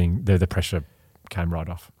 Everything, the pressure came right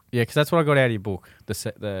off. Yeah, because that's what I got out of your book, your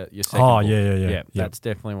second book. Yeah. That's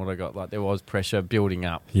definitely what I got. Like there was pressure building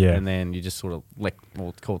up. Yeah. And then you just sort of let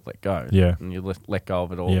go. Yeah. And you let go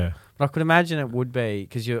of it all. Yeah. But I could imagine it would be,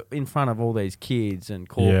 because you're in front of all these kids and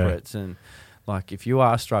corporates and like if you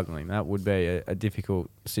are struggling, that would be a difficult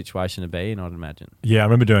situation to be in, I'd imagine. Yeah, I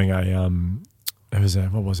remember doing it was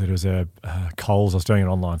a Coles. I was doing an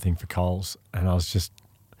online thing for Coles, and I was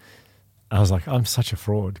like, I'm such a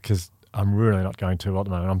fraud because I'm really not going too well at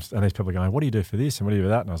the moment. And these people are going, what do you do for this and what do you do for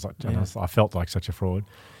that? And I was like, I felt like such a fraud.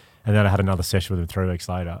 And then I had another session with him 3 weeks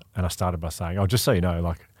later, and I started by saying, "Oh, just so you know,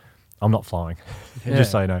 like, I'm not flying."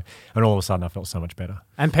 Just so you know. And all of a sudden, I felt so much better.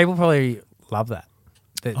 And people probably love that.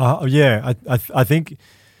 I think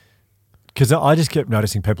because I just kept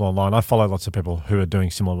noticing people online. I follow lots of people who are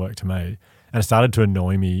doing similar work to me, and it started to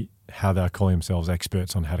annoy me how they're calling themselves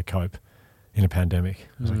experts on how to cope in a pandemic.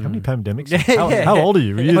 I was like, how many pandemics? How old are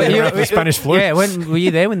you? Were you there after the Spanish flu? Yeah, when were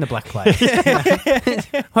you there when the Black Plague?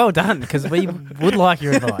 Well done, because we would like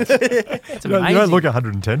your advice. It's amazing. You don't look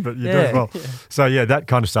 110, but you're doing well. Yeah. So yeah, that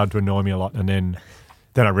kind of started to annoy me a lot, and then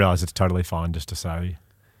I realised it's totally fine just to say,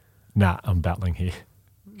 "Nah, I'm battling here,"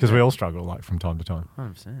 because we all struggle like from time to time,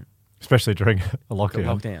 100%, especially during a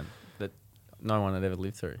lockdown. Lockdown that no one had ever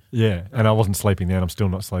lived through. Yeah, and I wasn't sleeping then. I'm still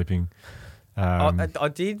not sleeping. I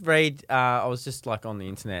did read, I was just like on the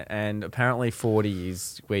internet, and apparently 40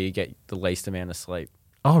 is where you get the least amount of sleep.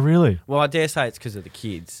 Oh, really? Well, I dare say it's because of the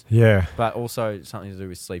kids. Yeah. But also something to do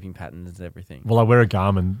with sleeping patterns and everything. Well, I wear a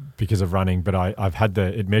Garmin because of running, but I've had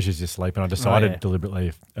it measures your sleep, and I decided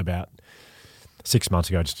deliberately about 6 months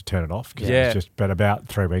ago just to turn it off. But about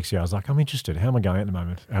 3 weeks ago, I was like, I'm interested. How am I going at the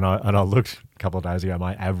moment? And I looked a couple of days ago.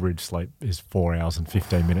 My average sleep is 4 hours and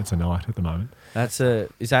 15 minutes a night at the moment.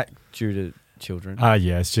 Is that due to children?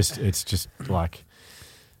 Yeah, it's just like,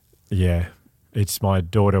 yeah, it's my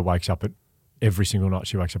daughter wakes up at every single night.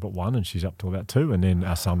 She wakes up at 1 and she's up till about 2, and then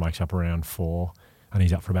our son wakes up around 4 and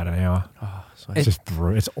he's up for about an hour. Oh, so it's just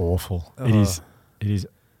it's awful. Oh. It is.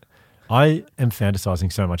 I am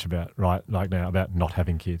fantasizing so much about now about not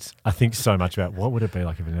having kids. I think so much about what would it be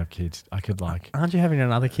like if I didn't have kids. I could Aren't you having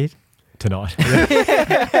another kid? Tonight.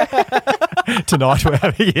 Tonight we're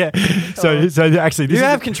having, So actually, you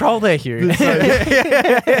have control there, Hugh. You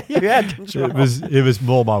had control. It was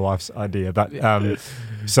more my wife's idea, but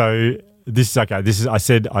so this is okay. I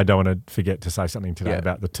said I don't want to forget to say something today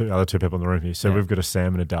about the other two people in the room here. So we've got a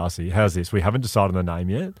Sam and a Darcy. How's this? We haven't decided on the name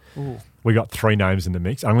yet. Ooh. We got 3 names in the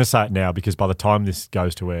mix. I'm going to say it now because by the time this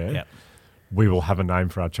goes to air, we will have a name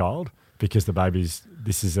for our child. Because the baby's,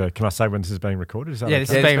 can I say when this is being recorded?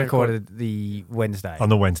 This is being recorded the Wednesday. On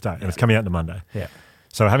the Wednesday, and it's coming out the Monday. Yeah.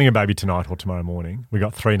 So we're having a baby tonight or tomorrow morning. We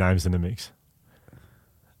got 3 names in the mix.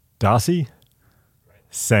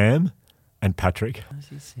 Sam, and Patrick.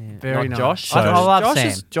 Very nice. Josh. So, I love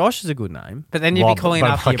Sam. Josh is a good name. But then you'd be calling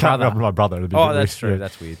after your brother. My brother. Oh, that's true. Yeah.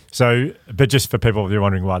 That's weird. So, but just for people, you're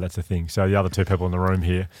wondering why that's a thing. So the other 2 people in the room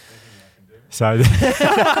here. So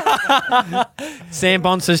Sam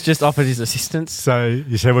Bonser's just offered his assistance. So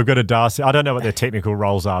you said we've got a Darcy. I don't know what their technical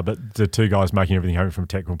roles are, but the 2 guys making everything happen from a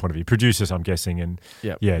technical point of view. Producers, I'm guessing, and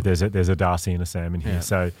there's a Darcy and a Sam in here. Yep.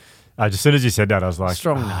 So as soon as you said that, I was like,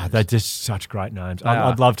 strong names. They're just such great names.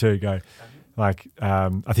 I'd love to go. Like, I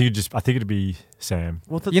think it'd be Sam.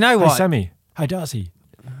 Well, you know what? Hey, Sammy. Hey, Darcy.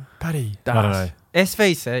 Paddy. I don't know.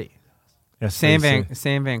 SVC. Sam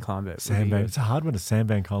Van Cuylenburg. It's a hard one. Sam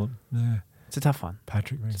Van Cuylenburg. Yeah. It's a tough one.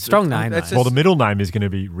 Patrick. Strong name. Well, the middle name is going to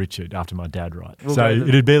be Richard after my dad, right?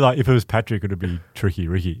 It'd be like, if it was Patrick, it'd be Tricky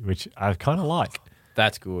Ricky, which I kind of like.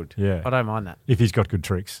 That's good. Yeah. I don't mind that. If he's got good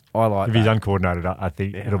tricks. I like If he's uncoordinated, I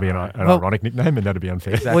think it'll be an ironic nickname, and that'd be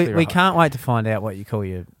unfair. Exactly we can't wait to find out what you call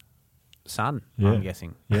your son, I'm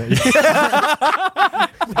guessing. Yeah.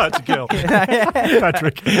 No, it's a girl.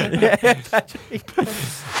 Patrick. Patrick.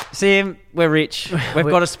 Sam, we're rich. We've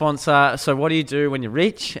got a sponsor. So what do you do when you're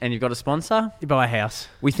rich and you've got a sponsor? You buy a house.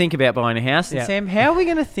 We think about buying a house. And Sam, how are we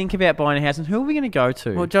going to think about buying a house, and who are we going to go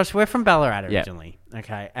to? Well, Josh, we're from Ballarat originally.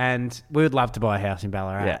 Okay. And we would love to buy a house in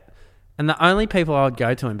Ballarat. Yeah. And the only people I would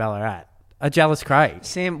go to in Ballarat are Jealous Craig.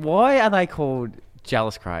 Sam, why are they called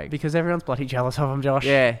Jealous Craig? Because everyone's bloody jealous of him, Josh.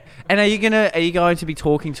 Yeah. And are you going to be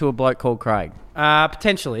talking to a bloke called Craig?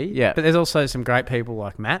 Potentially. Yeah. But there's also some great people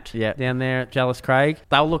like Matt down there at Jealous Craig.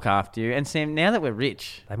 They'll look after you. And Sam, now that we're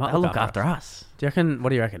rich, they'll look after us. What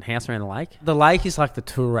do you reckon? House around the lake? The lake is like the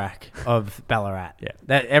Toorak of Ballarat. Yeah.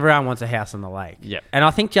 That everyone wants a house on the lake. Yeah. And I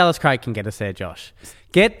think Jealous Craig can get us there, Josh.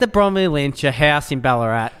 Get the Bromley Lynch a house in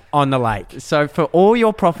Ballarat on the lake. So for all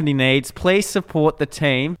your property needs, please support the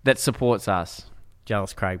team that supports us.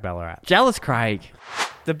 Jealous Craig, Ballarat. Jealous Craig.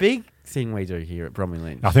 The big thing we do here at Bromley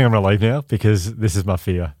Lynch. I think I'm going to leave now because this is my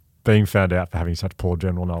fear. Being found out for having such poor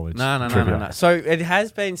general knowledge. No. So it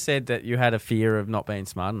has been said that you had a fear of not being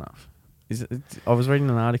smart enough. I was reading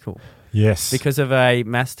an article. Yes. Because of a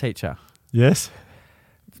maths teacher. Yes.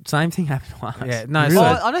 Same thing happened to us. Yeah, no. Really?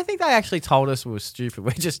 I don't think they actually told us we were stupid.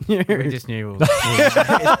 We just knew.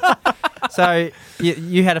 So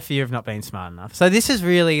you had a fear of not being smart enough. So this is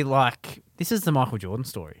really this is the Michael Jordan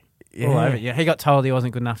story. Yeah. All over. Yeah. He got told he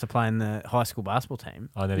wasn't good enough to play in the high school basketball team.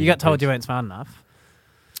 You got told you weren't smart enough.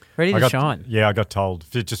 Ready to shine. Yeah, I got told,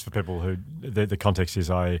 just for people who, the context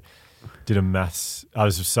is I did a maths. I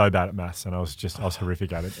was so bad at maths, and I was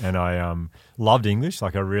horrific at it. And I loved English,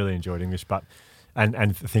 like I really enjoyed English, but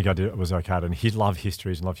and think I did it was okay. And he'd love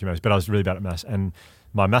histories and love humanities, but I was really bad at maths. And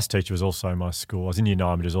my maths teacher was also my school. I was in year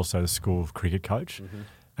 9, but he was also the school cricket coach. Mm-hmm.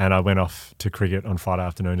 And I went off to cricket on Friday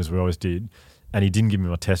afternoon, as we always did. And he didn't give me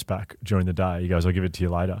my test back during the day. He goes, "I'll give it to you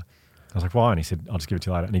later." I was like, "Why?" And he said, "I'll just give it to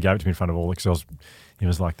you later." And he gave it to me in front of all the girls. He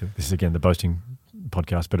was like, this is again the boasting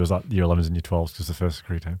podcast, but it was like year 11s and year 12s because the first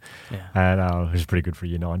cricket team. Yeah. And it was pretty good for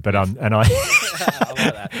year 9. But and I, I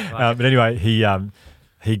like that. But anyway,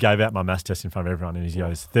 he gave out my maths test in front of everyone, and he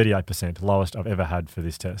goes, 38%, lowest I've ever had for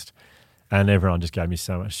this test. And everyone just gave me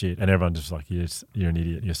so much shit, and everyone just like, you're an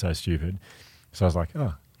idiot, you're so stupid. So I was like,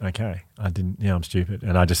 oh, okay, I'm stupid.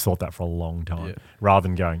 And I just thought that for a long time, rather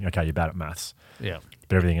than going, okay, you're bad at maths,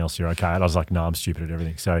 but everything else you're okay. And I was like, no, I'm stupid at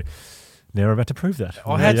everything. So now we're about to prove that.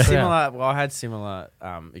 I had similar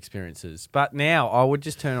experiences, but now I would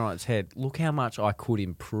just turn it on its head. Look how much I could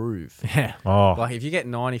improve. Yeah. Oh. Like if you get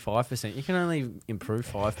 95%, you can only improve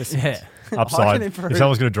 5%. Yeah. Upside. If someone's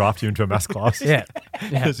going to draft you into a maths class,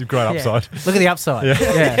 it's a great upside. Look at the upside.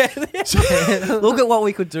 Yeah. Look at what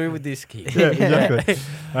we could do with this kid. Yeah, exactly.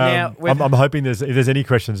 Now, I'm hoping if there's any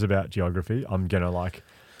questions about geography, I'm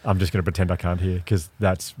just going to pretend I can't hear, because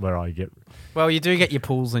that's where I get. Well, you do get your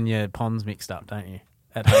pools and your ponds mixed up, don't you,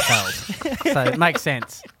 at hotels? So it makes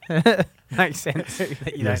sense. Makes sense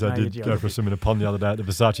that you don't know I did go for a swim in a pond the other day at the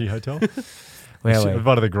Versace Hotel.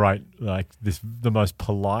 One of the great, the most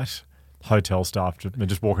polite hotel staff,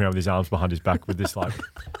 just walking around with his arms behind his back with this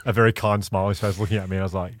a very kind smile on his face, looking at me. And I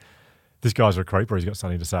was like, this guy's a creeper. He's got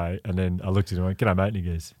something to say. And then I looked at him and went, "G'day, mate." And he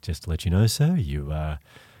goes, "Just to let you know, sir,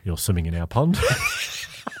 you're swimming in our pond."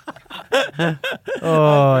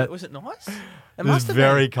 Was it nice? It was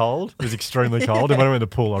very cold. It was extremely cold. And when I went in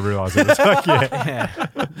the pool, I realised it was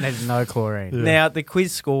like, there's no chlorine. Yeah. Now, the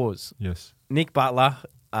quiz scores. Yes. Nick Butler,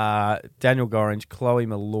 Daniel Gorringe, Chloe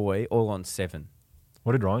Malloy, all on 7.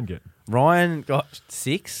 What did Ryan get? Ryan got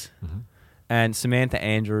 6. Mm-hmm. And Samantha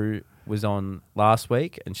Andrew was on last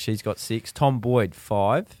week, and she's got 6. Tom Boyd,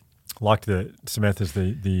 5. Liked Samantha's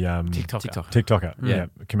the TikToker. Yeah,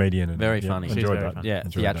 comedian. And, very funny. Enjoyed that. Fun. Yeah,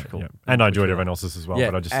 theatrical. Yeah. And I enjoyed everyone else's as well. Yeah.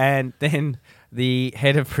 But and then the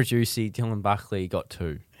head of producing, Dylan Buckley, got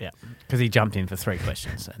 2. Yeah, because he jumped in for 3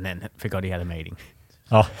 questions and then forgot he had a meeting.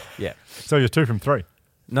 Oh, yeah. So you're 2 from 3.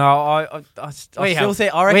 No, I still say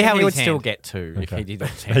I reckon he would still get 2 if he did not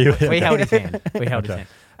 10. We held his hand. his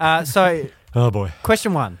hand. So, oh boy.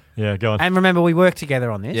 Question 1. Yeah, go on. And remember, we work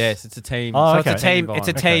together on this. Yes, it's a team. Oh, so okay. It's a team. It's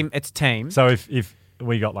a team. It's a team. So if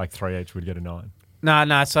we got 3 each, we'd get a 9.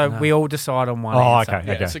 No. So we all decide on one answer.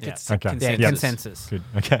 Okay. Yeah, so consensus. Yeah, consensus. Good.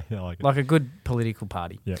 Okay. I like it. Like a good political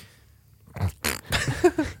party. Yeah.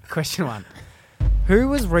 Question 1. Who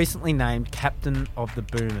was recently named captain of the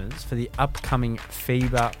Boomers for the upcoming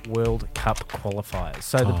FIBA World Cup qualifiers?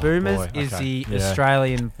 So the Boomers is the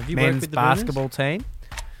Australian men's basketball team.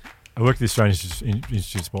 I worked at the Australian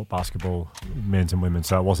Institute of Sport Basketball, men's and women's,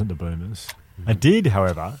 so it wasn't the Boomers. Mm-hmm. I did,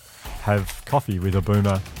 however, have coffee with a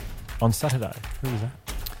Boomer on Saturday. Who was that?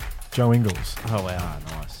 Joe Ingles. Oh, wow,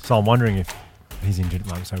 nice. So I'm wondering if he's injured at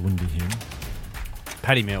the moment, so it wouldn't be him.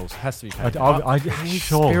 Paddy Mills. Has to be Paddy. He's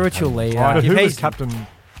spiritual leader. But who was captain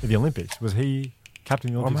of the Olympics? Was he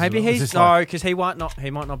captain of the Olympics? Maybe he's... No, because he might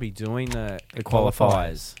not be doing the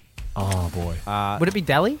qualifiers. Oh, boy. Would it be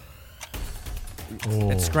Delhi?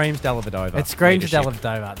 It screams Dellavedova. It screams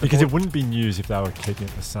Dellavedova. Because it wouldn't be news if they were keeping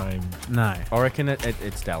it the same. No. I reckon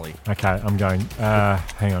it's Delhi. Okay, I'm going...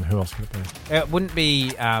 hang on, who else would it be? It wouldn't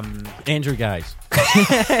be... Andrew Gaze.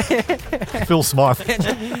 Phil Smythe.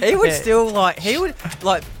 He would still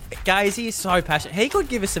Gaze, he is so passionate. He could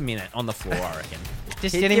give us a minute on the floor, I reckon.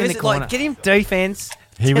 Just get him in the corner. Get him defense.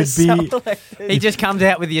 He would be... He just comes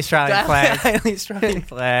out with the Australian flag. The Australian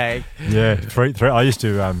flag. Yeah, 3. I used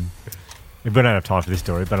to... we don't have time for this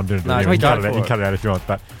story, but I'm doing it. No, you can cut it out if you want.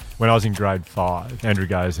 But when I was in grade 5, Andrew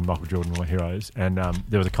Gaze and Michael Jordan were heroes, and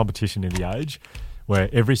there was a competition in the Age where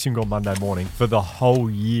every single Monday morning for the whole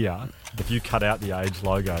year, if you cut out the Age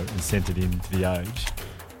logo and sent it into the Age,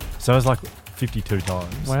 so it was like 52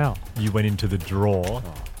 times. Wow! You went into the draw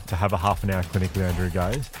to have a half an hour clinic with Andrew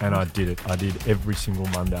Gaze, and I did it. I did every single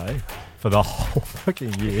Monday for the whole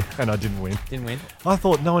fucking year, and I didn't win. I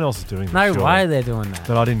thought no one else is doing this. No way they're doing that.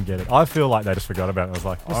 But I didn't get it. I feel like they just forgot about it. I was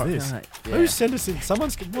like, what's this? Yeah. Who sent us in?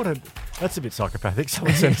 That's a bit psychopathic.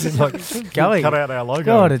 Someone sent us in cut out our logo.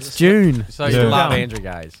 God, it's June. So you love Andrew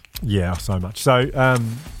Gaze. Yeah, so much. So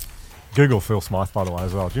Google Phil Smythe, by the way,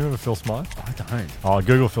 as well. Do you remember Phil Smythe? I don't. Oh,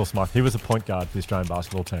 Google Phil Smythe. He was a point guard for the Australian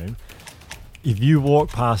basketball team. if you walk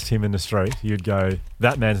past him in the street, you'd go,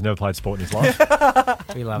 that man's never played sport in his life.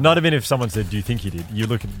 We love Not even if someone said, do you think he did? You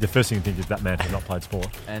look at the first thing you think is that man has not played sport.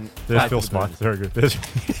 And There's Phil Smythe. Very good.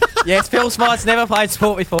 Yes, Phil Smythe's never played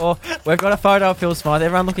sport before. We've got a photo of Phil Smythe.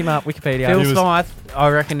 Everyone look him up, Wikipedia. Phil Smythe, I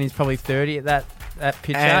reckon he's probably 30 at that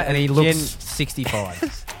picture, and he looks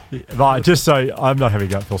 65. Right, just so I'm not having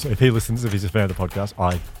a go at Phil Smythe. If he listens, if he's a fan of the podcast,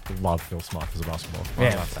 I love Phil Smythe as a basketball.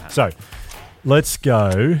 Yeah, I love that. So, let's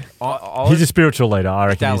go. He's a spiritual leader, I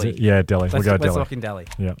reckon. Delhi. Delhi. We'll go Delhi. Let's lock in Delhi.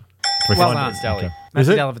 Yeah. Well done. It's Delhi. Okay. Matthew Is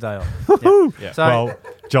it? Dellavedova. Yeah. So, Well,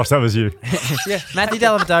 Josh, that was you. yeah, Matthew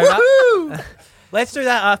Dellavedova. Let's do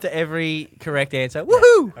that after every correct answer.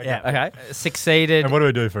 Woohoo! Yeah, Okay. Succeeded. And what do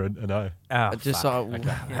we do for a no? Oh, Just fuck. so we'll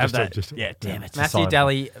have Just that. just- yeah, damn it. Matthew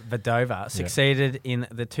Decide. Dellavedova succeeded in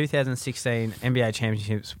the 2016 NBA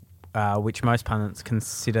Championships, which most pundits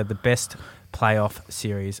consider the best playoff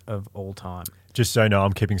series of all time. Just so you know,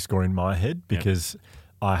 I'm keeping score in my head because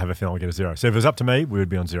I have a feeling I'll get a 0. So if it was up to me, we would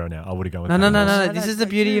be on 0 now. I would have gone with No. This is the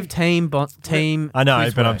beauty of team. I know,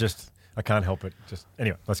 quiz but work. I can't help it. Just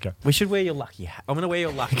anyway, let's go. We should wear your lucky hat. I'm going to wear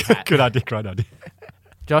your lucky hat. Good idea, great idea.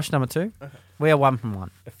 Josh, number 2. We are 1 from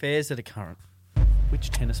 1. Affairs that are current. Which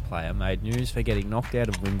tennis player made news for getting knocked out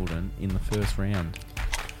of Wimbledon in the first round?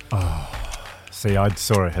 See, I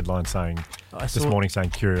saw a headline saying I this morning saying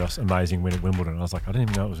Kyrgios amazing win at Wimbledon. I was like, I didn't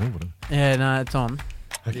even know it was Wimbledon. Yeah, no, it's on.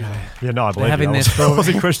 Okay. Yeah, no, I believe having you. their I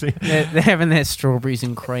wasn't questioning. They're having their strawberries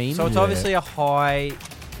and cream. So it's Yeah. obviously a high...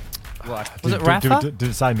 Like, Was it Rafa? Did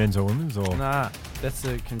it say men's or women's? Or? nah, that's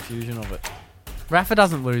the confusion of it. Rafa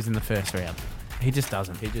doesn't lose in the first round. He just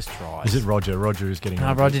doesn't. He just tries. Is it Roger? Roger is getting.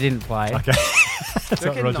 No, Roger didn't play. Okay. Do It's you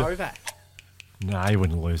not reckon Roger. Novak? No, he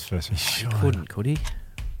wouldn't lose first. Sure. Couldn't, could he?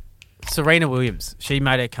 Serena Williams. She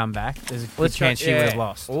made her comeback. There's a good Let's chance go- she would yeah. have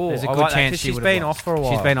lost. Oh, There's a I good like that, chance 'cause she she's would been have off lost. for a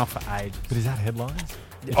while. She's been off for ages. But is that headlines?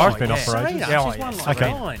 Oh, She's been yeah. off for ages. Serena, Yeah, she's oh, won yes. like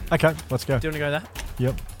Okay. 9. Okay, let's go. Do you want to go that?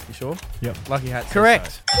 Yep. You sure? Yep. Lucky hat. says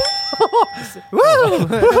Correct. so. This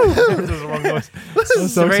was the wrong voice. I'm so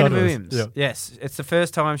Serena excited. Williams. Yeah. Yes, it's the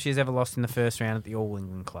first time she's ever lost in the first round at the All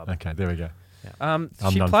England Club. Okay, there we go.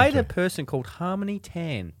 She none played for a two. person called Harmony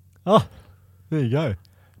Tan. Oh, there you go.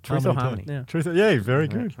 Truth or harmony? Yeah. Truth. Yeah, very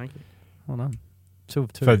good. Thank you. Well done. 2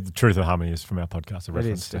 of 2. So the truth or harmony is from our podcast, a It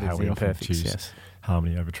reference is. to It how is we the often imperfects, choose yes.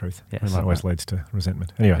 harmony over truth. Yes. And that always leads to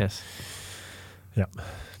resentment. Anyway, Yes. yeah.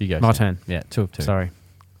 You go. My Sam. turn. Yeah, 2 of 2. Sorry.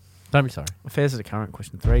 Don't be sorry. Affairs of the current,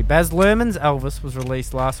 question 3. Baz Luhrmann's Elvis was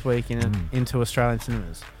released last week into Australian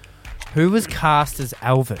cinemas. Who was cast as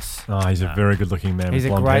Elvis? Oh, he's a very good-looking man. He's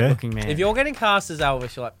with a blonde great hair. looking man. If you're getting cast as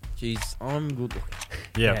Elvis, you're like, geez, I'm good looking.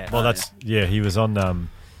 Yeah, Yeah, well, no, he was on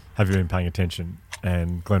Have You Been Paying Attention?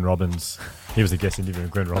 And Glenn Robbins, he was a guest interview,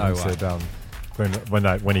 and Glenn Robbins way.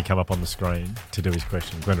 said, when he came up on the screen to do his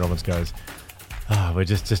question, Glenn Robbins goes, we're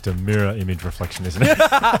just a mirror image reflection, isn't it?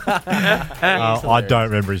 I don't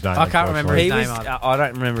remember his name. I can't remember unfortunately. his name either. I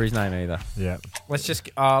don't remember his name either. Yeah. Let's just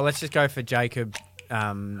go for Jacob.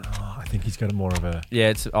 I think he's got more of a... Yeah,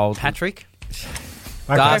 it's old. Patrick. Okay.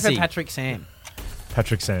 Go Darcy. for Patrick Sam.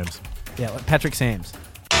 Patrick Sams. Yeah, Patrick Sams.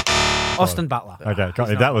 Austin Butler. Okay,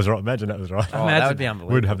 if that was right, imagine that was right. Oh, Imagine that would be that.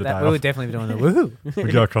 unbelievable. We'd have the day We off. would definitely be doing the woohoo.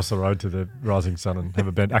 We'd go across the road to the rising sun and have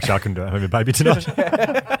a band. Actually, I couldn't do that. Have a baby tonight.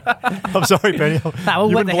 I'm sorry, Benny. we'll You wet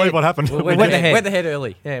wouldn't the believe head. what happened. We'll wet the head. Wet the head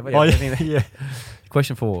early. Yeah, Oh, yeah.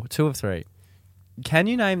 Question 4, 2 of 3. Can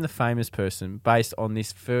you name the famous person based on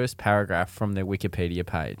this first paragraph from their Wikipedia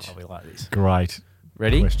page? Oh, we like this. Great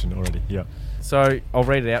Ready? question already. Yeah. So I'll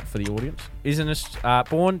read it out for the audience.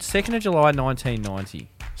 Born 2nd of July 1990.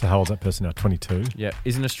 So how old's that person now? 22? Yeah,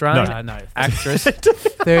 is an Australian No. actress.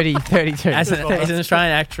 32. is an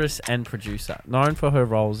Australian actress and producer, known for her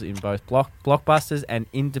roles in both blockbusters and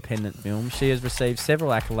independent films. She has received several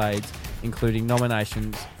accolades, including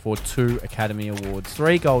nominations for 2 Academy Awards,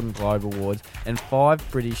 3 Golden Globe Awards, and 5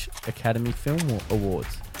 British Academy Film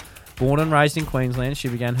Awards. Born and raised in Queensland, she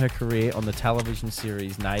began her career on the television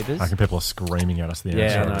series Neighbours. I reckon people are screaming at us the Yeah,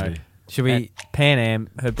 answer I know. already. Should we? Pan Am.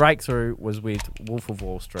 Her breakthrough was with Wolf of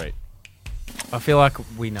Wall Street. I feel like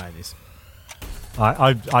we know this.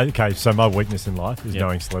 Okay, so my weakness in life is Yep.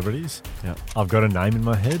 knowing celebrities. Yep. I've got a name in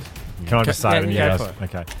my head. Can I just say Yeah, it? And you go guys, for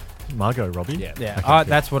okay. Margot Robbie? Yeah. Yeah, Okay, good.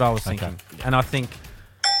 that's what I was Okay. thinking, and I think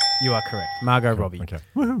you are correct. Margot Robbie. Okay.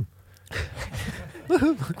 Woohoo.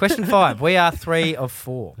 Question 5. We are 3 of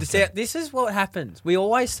 4. This is what happens. We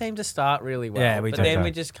always seem to start really well. Yeah, we but do. then Okay.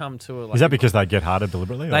 we just come to a... Like, Is that because they get harder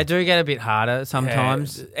deliberately? They or- do get a bit harder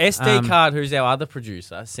sometimes. SD Card, who's our other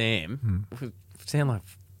producer, Sam, we sound like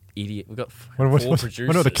idiot. We've got 4 producers.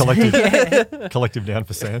 What the collective noun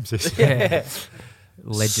for Sam's is? Yeah.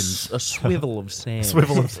 legends. A swivel of sand.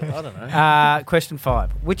 Swivel of sand. I don't know. Question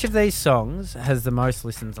 5. Which of these songs has the most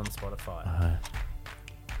listens on Spotify?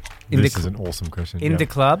 This is an awesome question. In the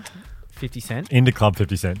Club, 50 Cent. In the Club,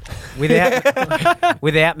 50 Cent.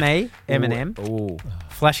 Without Me, Eminem. Ooh.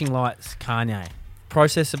 Flashing Lights, Kanye.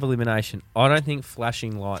 Process of elimination. I don't think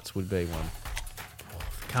Flashing Lights would be one.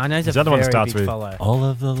 Kanye's Is a that the one that very starts big with follow. all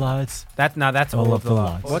of the lights? That's All of the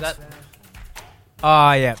lights. What's that?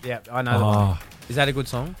 Oh, yeah, I know the one. Is that a good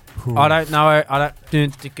song? I don't know. I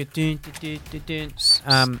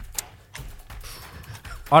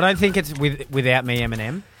don't think it's Without Me,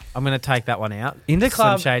 Eminem. I'm going to take that one out. In the Slim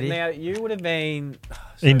Club. Shady. Now, you would have been...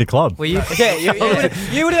 In the Club. Well, you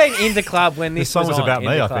you would have been in the club when this song was on. about In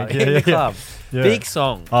me, the I Club. think. In Yeah, the yeah. Club. Yeah. Big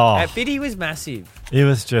song. Oh. Fiddy was massive. It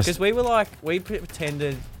was just... Because we were like, we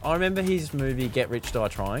pretended... I remember his movie Get Rich, Die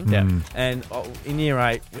Trying. Yeah. And in year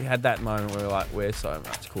 8, we had that moment where we were like, we're so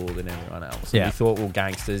much cooler than everyone else. And Yeah. we thought we were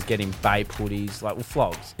gangsters, getting Bape hoodies, like,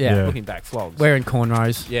 flogs. Yeah. Looking back, flogs. Wearing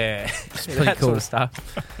cornrows. Yeah. pretty that cool. sort of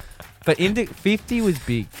stuff. But 50 was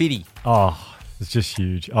big. 50. Oh, it's just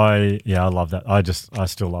huge. I love that. I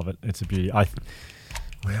still love it. It's a beauty.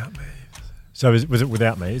 Without Me. So was it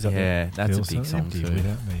Without Me? Is that Yeah, the that's a feel big song empty, too.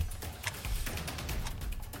 Without Me.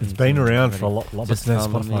 It's been around for a lot, but Just there's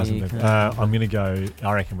tell Spotify, me isn't there? I'm going to go,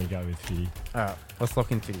 I reckon we go with 50. All right, let's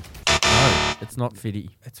lock in 50. No, it's not 50.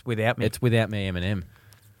 It's Without Me. It's Without Me, Eminem.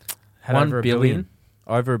 Had 1 over a billion.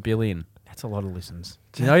 Over a billion. That's a lot of listens.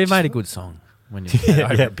 Do you know you made a good song when you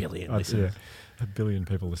had over a billion That's- listens? yeah, 1 billion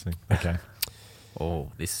people listening. Okay.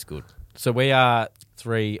 Oh, this is good. So we are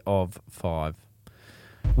 3 of 5.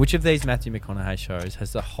 Which of these Matthew McConaughey shows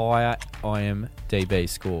has the higher IMDb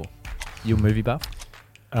score? You a movie buff?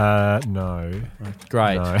 No.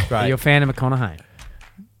 Great, No. Are great. you a fan of McConaughey?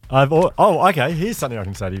 Okay. Here's something I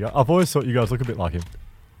can say to you guys. I've always thought you guys look a bit like him.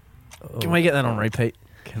 Can we get that on repeat?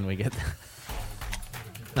 Can we get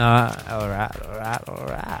that? All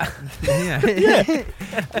right. Yeah.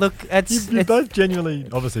 Look, You both genuinely,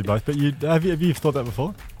 obviously both, but have you thought that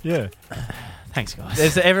before? Yeah. thanks,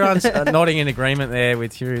 guys. Everyone's nodding in agreement there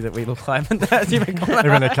with Hugh that we look like Matthew McConaughey.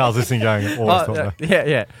 Everyone in their car's listening going, always thought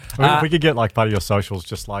that. Yeah. We could get like part of your socials,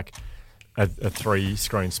 just like a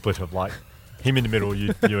 3-screen split of like him in the middle,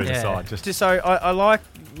 you either side. Just so I like,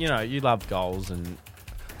 you love goals and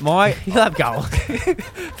you love goals.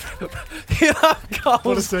 You love goals.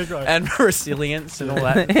 What a segue. And resilience and all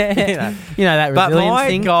that. You know that But resilience my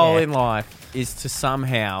thing? goal Yeah. in life is to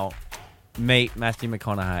somehow meet Matthew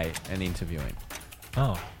McConaughey and interview him.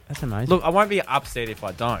 Oh. That's amazing. Look, I won't be upset if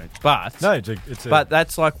I don't, but No, it's but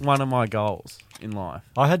that's like one of my goals in life.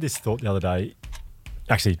 I had this thought the other day.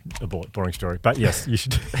 Actually, a boring story, but yes, you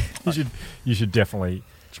should, you should definitely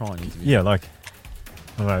Try and interview. Yeah, like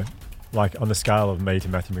I don't know, like on the scale of me to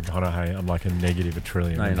Matthew McConaughey, I'm like a negative a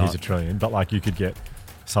trillion, No, and you're he's a not. trillion. But like you could get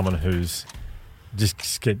someone who's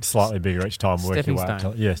just get slightly bigger each time, work Stepping your way up.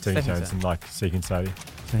 stone. Stepping Stepping stones, and like so you can say,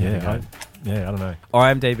 There you I don't know.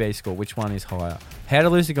 IMDb score, which one is higher? How to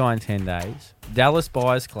Lose a Guy in 10 Days, Dallas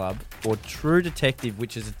Buyers Club, or True Detective,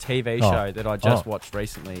 which is a TV show that I just watched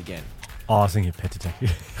recently again? Oh, I was thinking Pet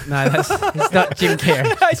Detective. No, it's not Jim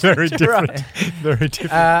Carrey. It's very different. Very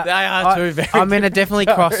different. They are two very I'm gonna definitely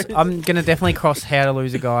shows. cross How to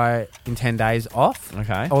Lose a Guy in 10 Days off.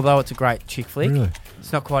 Okay. Although it's a great chick flick, Really?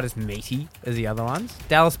 it's not quite as meaty as the other ones.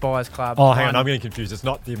 Dallas Buyers Club. Oh, hang on, I'm getting confused. It's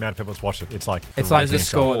not the amount of people that's watched it. It's like It's like rating the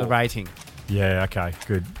itself. score, the rating. Yeah. Okay.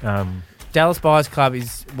 Good. Dallas Buyers Club he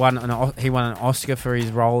won an Oscar for his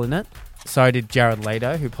role in it. So did Jared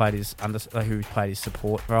Leto, who played his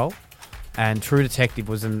support role. And True Detective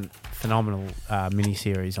was a phenomenal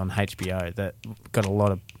miniseries on HBO that got a lot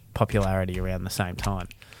of popularity around the same time.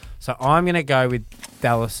 So I'm going to go with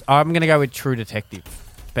Dallas. I'm going to go with True Detective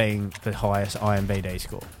being the highest IMDb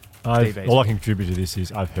score. All I can contribute to this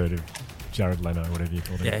is I've heard of Jared Leto, whatever you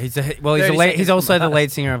call him. Yeah, he's 30 Seconds also to the Mars.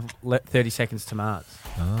 lead singer of 30 Seconds to Mars.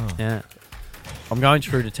 Oh. Yeah. I'm going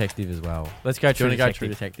True Detective as well. Let's go Do you True want to go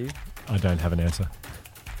Detective. True Detective? I don't have an answer.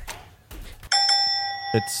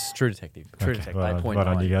 It's True Detective. True Okay, Detective. well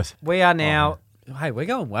done, you guys. We are now... Hey, we're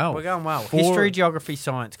going well. We're going well. 4 History, geography,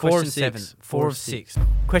 science. four Question of 7. six. 4 of 6.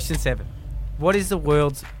 Question 7. What is the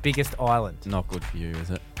world's biggest island? Not good for you, is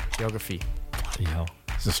it? Geography. Bloody hell.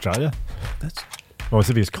 Is it Australia? That's Well, it's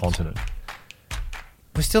the biggest continent.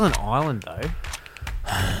 We're still an island, though.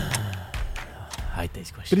 I hate these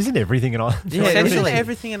But questions. isn't everything an island? Yeah, Essentially. isn't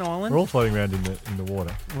everything an island? We're all floating around in the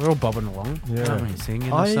water. We're all bobbing along. Yeah. Aren't we?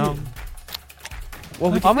 Singing I- a song. Well,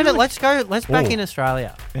 Let's back Oh. in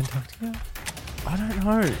Australia. Antarctica? I don't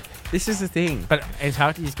know. This is the thing. But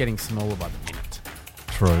Antarctica is getting smaller by the minute.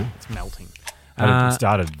 True. It's melting. It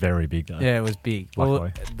started very big, though. Yeah, it was big. Well,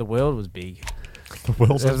 Luckily. the world was big. The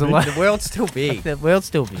world's There was a big. lot- The world's still big. The world's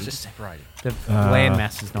still big. It's just separated. The land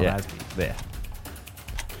mass is not yeah. as big. There.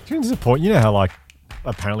 There's a point. You know how, like,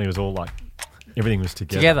 apparently it was all, like, everything was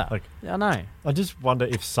together. Like, I know. I just wonder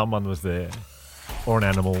if someone was there, or an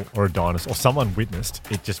animal, or a dinosaur, or someone witnessed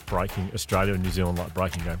it just breaking Australia and New Zealand, like,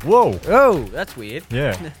 breaking, going, whoa! Oh, that's weird.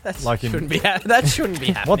 Yeah. That Like in- shouldn't be. That shouldn't be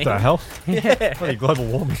happening. What the hell? Yeah. Bloody global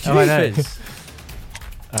warming. Oh, I know. Jesus.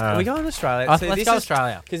 Are we going to Australia? Let's go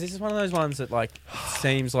Australia. Because this is one of those ones that like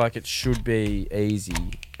seems like it should be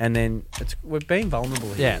easy, and then we're being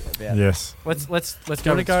vulnerable here. Yeah. About Let's it. go Do to you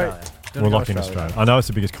wanna Australia. go- We're locking Australia. I know it's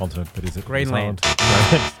the biggest continent, but is it Greenland.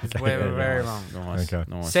 It's We're very wrong. Nice. Okay.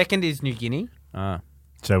 Nice. Second is New Guinea.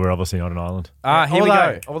 So we're obviously not an island. Here we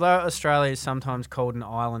go. Although Australia is sometimes called an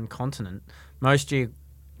island continent, most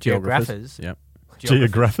geographers, Yep.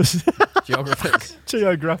 Geographers. Geographers.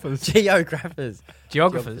 Geographers.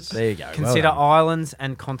 Geographers. There you go. consider Well done. islands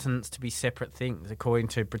and continents to be separate things, according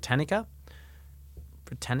to Britannica.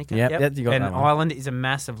 Yep, you got An that one. island is a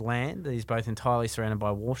mass of land that is both entirely surrounded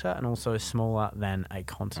by water and also smaller than a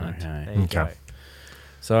continent. Okay. There you go. Okay.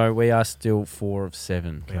 So we are still 4 of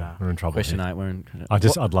 7. We are. We're in trouble. Question here. 8. We're in.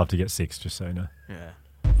 I'd love to get 6, just so you know. Yeah.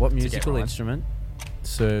 What get musical right. instrument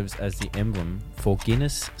serves as the emblem for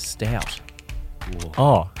Guinness Stout?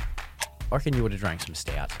 Oh, I reckon you would have drank some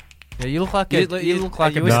stout. Yeah, you look like You a look- you you- look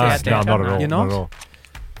like you a were no, stout stout no, down. not at all. You're Not not? at all.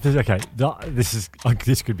 Okay,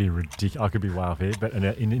 this could be ridiculous. I could be way off here, but an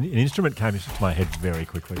instrument came into my head very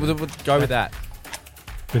quickly. Go with that.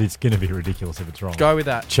 But it's going to be ridiculous if it's wrong. Go with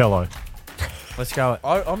that. Cello. Let's go.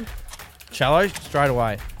 I'm cello straight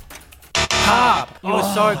away. Harp. You were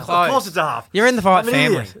so close. Of course it's a harp. You're in the right I'm an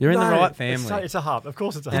family. idiot. You're in the No, right family. It's a harp. Of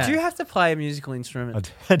course it's a Yeah. harp. Did you have to play a musical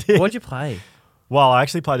instrument? I did. What'd you play? Well, I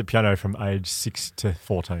actually played the piano from age 6 to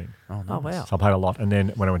 14. Oh, Oh wow. So I played a lot. And then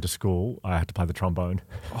when I went to school, I had to play the trombone.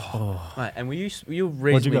 Mate, and were you What'd you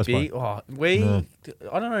reasonably guys big? No.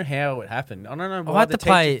 I don't know how it happened. I don't know I why had the to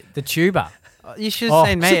play the tuba. You should have Oh,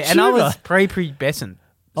 seen me. the And I was tuba? pre-pubescent.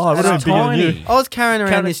 Oh, I would have been bigger than you. tiny. I was carrying around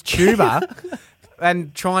Carrying- this tuba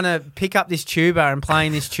and trying to pick up this tuba and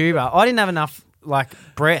playing this tuba. I didn't have enough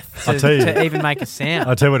breath I'll tell you. to even make a sound.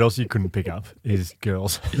 I'll tell you what else you couldn't pick up is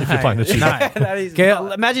girls. If you're playing the tuba. No. That is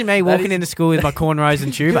Girl, imagine me walking is- into school with my cornrows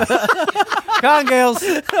and tuba. Come on, girls.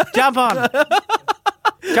 Jump on.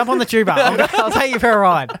 Jump on the tuba. I'll take you for a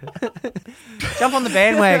ride. Jump on the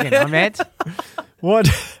bandwagon, I meant. What?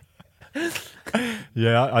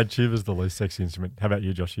 Yeah, tuba's the least sexy instrument. How about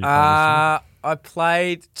you, Josh? You play an instrument? I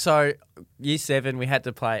played, so year 7, we had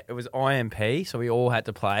to play, it was IMP, so we all had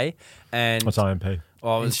to play. And What's IMP? I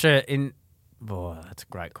was, Boy, that's a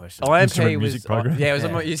great question. IMP Instrument was, music program? yeah, it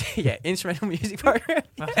was Yeah. a instrumental music program.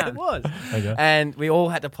 Yeah, it was. Okay. And we all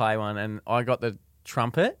had to play one, and I got the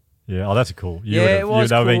trumpet. Yeah, oh, that's cool. You Yeah, would've- it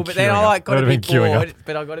was you'd have cool, been but then queuing I up. got a You'd have bit been queuing up. bored.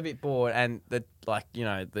 But I got a bit bored, and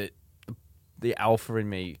the alpha in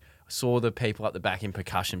me saw the people at the back in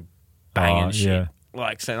percussion banging Oh, shit.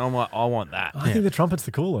 yeah. So I'm like, I want that. I think the trumpet's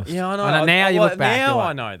the coolest. Yeah, I know. I know, now you look back, Now you're I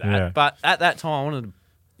like- know that. Yeah. But at that time, I wanted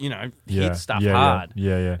to, hit stuff yeah, hard.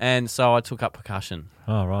 Yeah. And so I took up percussion.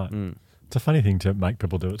 Oh, right. It's a funny thing to make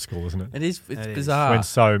people do at school, isn't it? It's It is. bizarre. When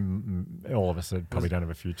so all of us probably don't have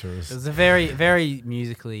a future. It was a very, very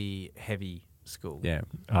musically heavy school. Yeah.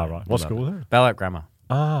 Oh, right. What school was it? Ballarat Grammar.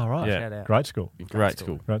 Oh, right. Yeah. Shout out. Great school. Great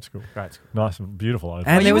school. school. Great school. Great school. Nice and beautiful. And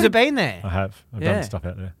And there you was would have been there I have. I've Yeah. done stuff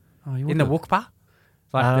out there. Oh, you in the would've- Wookpa,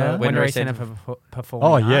 the Wendouree Wendouree Centre Centre for Performing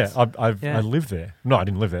Oh, yeah. Arts. I live there. No, I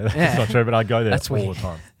didn't live there. Yeah. That's not true, but I go there That's all weird. the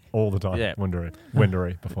time. All the time. Yeah.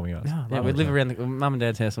 Wendouree Performing Arts. Yeah, Yeah, we live around the mum and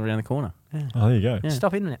dad's house around the corner. Oh, there you go. Yeah.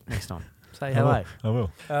 Stop in next time. Say I hello.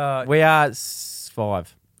 will. We are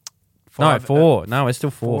 5. No, 4. No, we're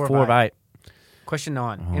still 4. 4 of 8. Question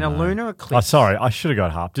 9. Oh, In a no. lunar Oh, eclipse. sorry. I should have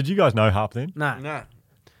got harp. Did you guys know harp then? No.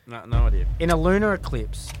 No idea. In a lunar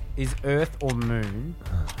eclipse, is Earth or Moon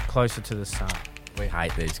closer to the sun? We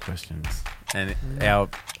hate these questions. And our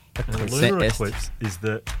A Eclipse. lunar Est- eclipse is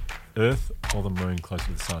the Earth or the Moon closer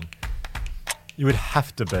to the Sun? It would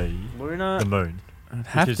have to be lunar the Moon. it'd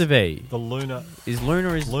have because to be. The lunar, Is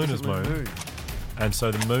lunar is Lunar's moon. And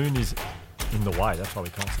so the Moon is in the way. That's why we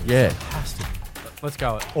can't see it. Yeah. So it has to be. Let's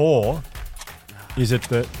go. Or is it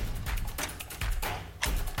that...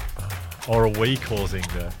 Or are we causing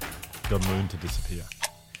the Moon to disappear?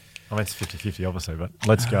 I mean, it's 50-50, obviously, but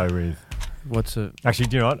let's go with... What's it? Actually,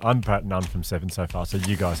 do you know what? I'm about none from 7 so far, so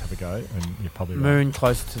you guys have a go, and you're probably right. Moon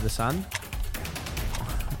closer to the sun.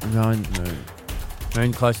 I'm going moon.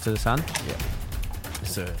 Moon closer to the sun.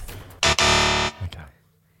 It's Earth. Okay.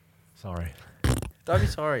 Sorry. Don't be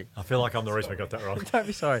sorry. I feel like I'm the reason I got that wrong. Don't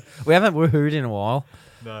be sorry. We haven't woohooed in a while.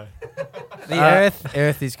 No. The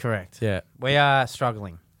Earth is correct. Yeah. We are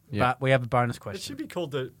struggling, Yeah. but we have a bonus It question. should be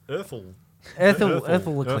called the Earthel. Earthel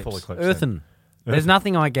eclipse. eclipse. Earthen. There's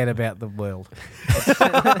nothing I get about the world.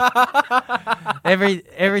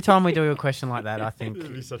 every time we do a question like that, I think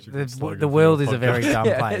It'd be such a good slogan the for world your is a very podcast.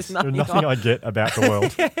 dumb place. There's nothing I get about the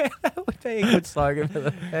world. That would be a good slogan for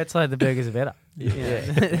the... That's like the burgers are better. Yeah,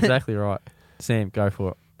 exactly right. Sam, go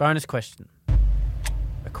for it. Bonus question.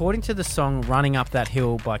 According to the song Running Up That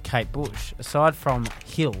Hill by Kate Bush, aside from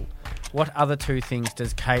hill, what other two things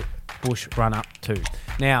does Kate Bush run up to?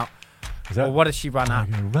 Now, what does she run up?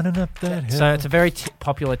 Running up that hill. So it's a very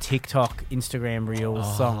popular TikTok, Instagram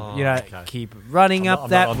Reels song. You know, okay. keep running up I'm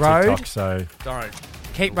that not on road. TikTok, so Don't.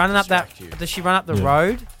 Keep running up that. distract you. Does she run up the Yeah.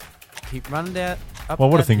 road? Keep running down. Up well,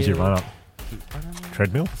 what are that things you hill. run up? Keep running up.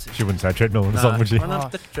 Treadmill? She wouldn't say treadmill in the No. song, would she? Run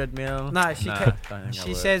up the treadmill. No, she No, ca- don't think I she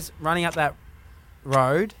would. says running up that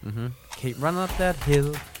road. Mm-hmm. Keep running up that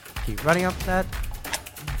hill. Keep running up that.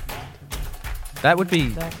 That would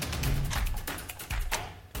be...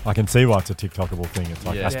 I can see why it's a TikTokable thing. It's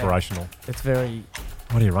like Yeah. aspirational. It's very.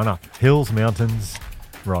 What do you run up? Hills, mountains,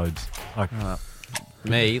 roads. Like,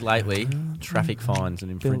 Me, lately, traffic fines and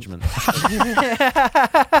infringements.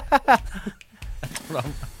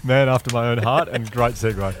 man after my own heart and great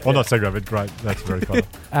segue. Well, not segue, but great. That's very clever.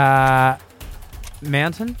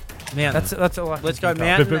 Mountain. Mountain. That's all. Let's go think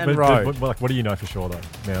of. mountain and road. what do you know for sure, though?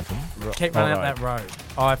 Mountain. Keep running road. up that road.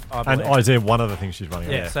 I And believe. is there one other thing she's running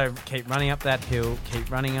Yeah, up? so keep running up that hill, keep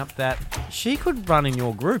running up that. She could run in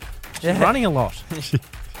your group. She's Yeah. running a lot.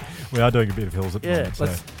 We are doing a bit of hills at the Yeah, moment. So.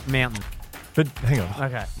 Let's mountain. But hang on.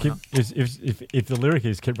 Okay. If the lyric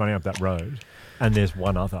is keep running up that road and there's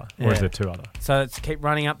one other, or Yeah. is there two other? So it's keep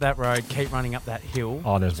running up that road, keep running up that hill.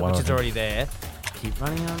 Oh, there's one which is other. already there. Keep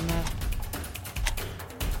running on that.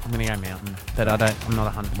 I'm gonna go mountain, but I'm not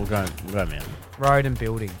 100. We'll go mountain. Road and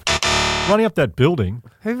building. Running up that building.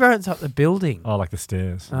 Who runs up the building? Oh, like the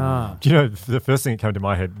stairs. Ah. Do you know, the first thing that came to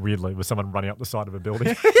my head, weirdly, was someone running up the side of a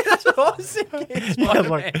building. That's what I was thinking. Yeah,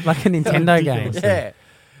 like, Like a Nintendo game. ridiculous. Yeah.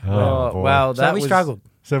 oh, boy. Well, So that we was... struggled.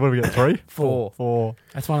 So what do we get? 3? Four. 4.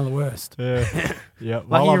 That's one of the worst. Yeah. Yeah. Lucky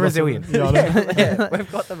Well, you're I'm resilient. Yeah, I know. Yeah,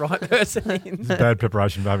 we've got the right person in. It's bad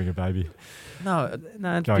preparation for having a baby. No, It's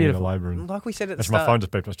Going into beautiful. labour. And like we said at the actually, my start. phone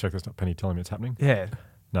just beeped. Let's check. That's not Penny telling me it's happening. Yeah.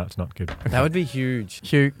 No, it's not good. That would be huge.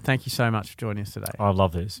 Hugh, thank you so much for joining us today. I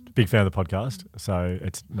love this. Big fan of the podcast. So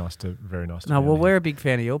it's very nice to No, be well, on we're here. a big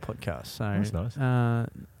fan of your podcast. So That's nice.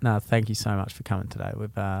 no, thank you so much for coming today.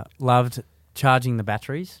 We've loved charging the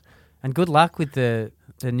batteries, and good luck with the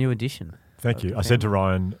new edition. Thank you. I said to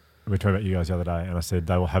Ryan, we were talking about you guys the other day, and I said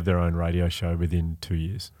they will have their own radio show within 2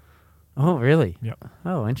 years. Oh, really? Yep.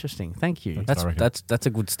 Oh, interesting. Thank you. That's- I reckon. That's a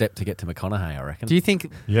good step to get to McConaughey, I reckon. Do you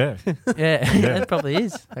think? Yeah. Yeah, it probably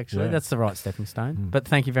is. Actually, Yeah. that's the right stepping stone. Mm. But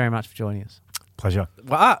thank you very much for joining us. Pleasure.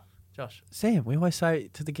 Josh, Sam, we always say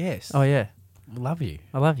to the guests, Oh yeah, love you.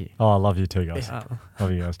 I love you. Oh, I love you too, guys. Oh.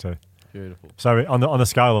 Love you guys too. Beautiful. So on the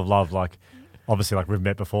scale of love, like obviously like we've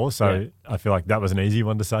met before, so I feel like that was an easy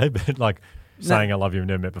one to say, but like saying I love you, we've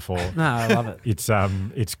never met before. No, I love it.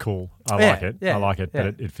 It's cool. I Yeah, like it. yeah, I like it, yeah.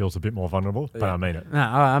 but it feels a bit more vulnerable. But I mean it No,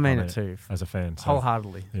 I mean it too. as a fan. So,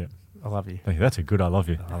 Wholeheartedly. yeah. I love you. Thank you. That's a good I love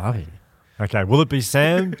you. I love you. Okay, will it be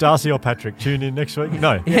Sam, Darcy, or Patrick? Tune in next week.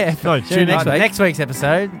 No, Yeah. no, tune in next week. Next week's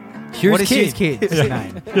episode. Hugh's what is kid. Hugh's kid's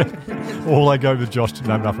name? All I go with Josh to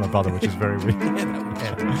name after my brother, which is very weird.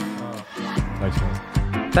 Thanks,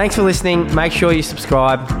 man. Thanks for listening. Make sure you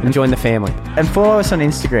subscribe and join the family. And follow us on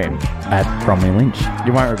Instagram @BromleyLynch.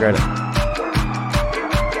 You won't regret it.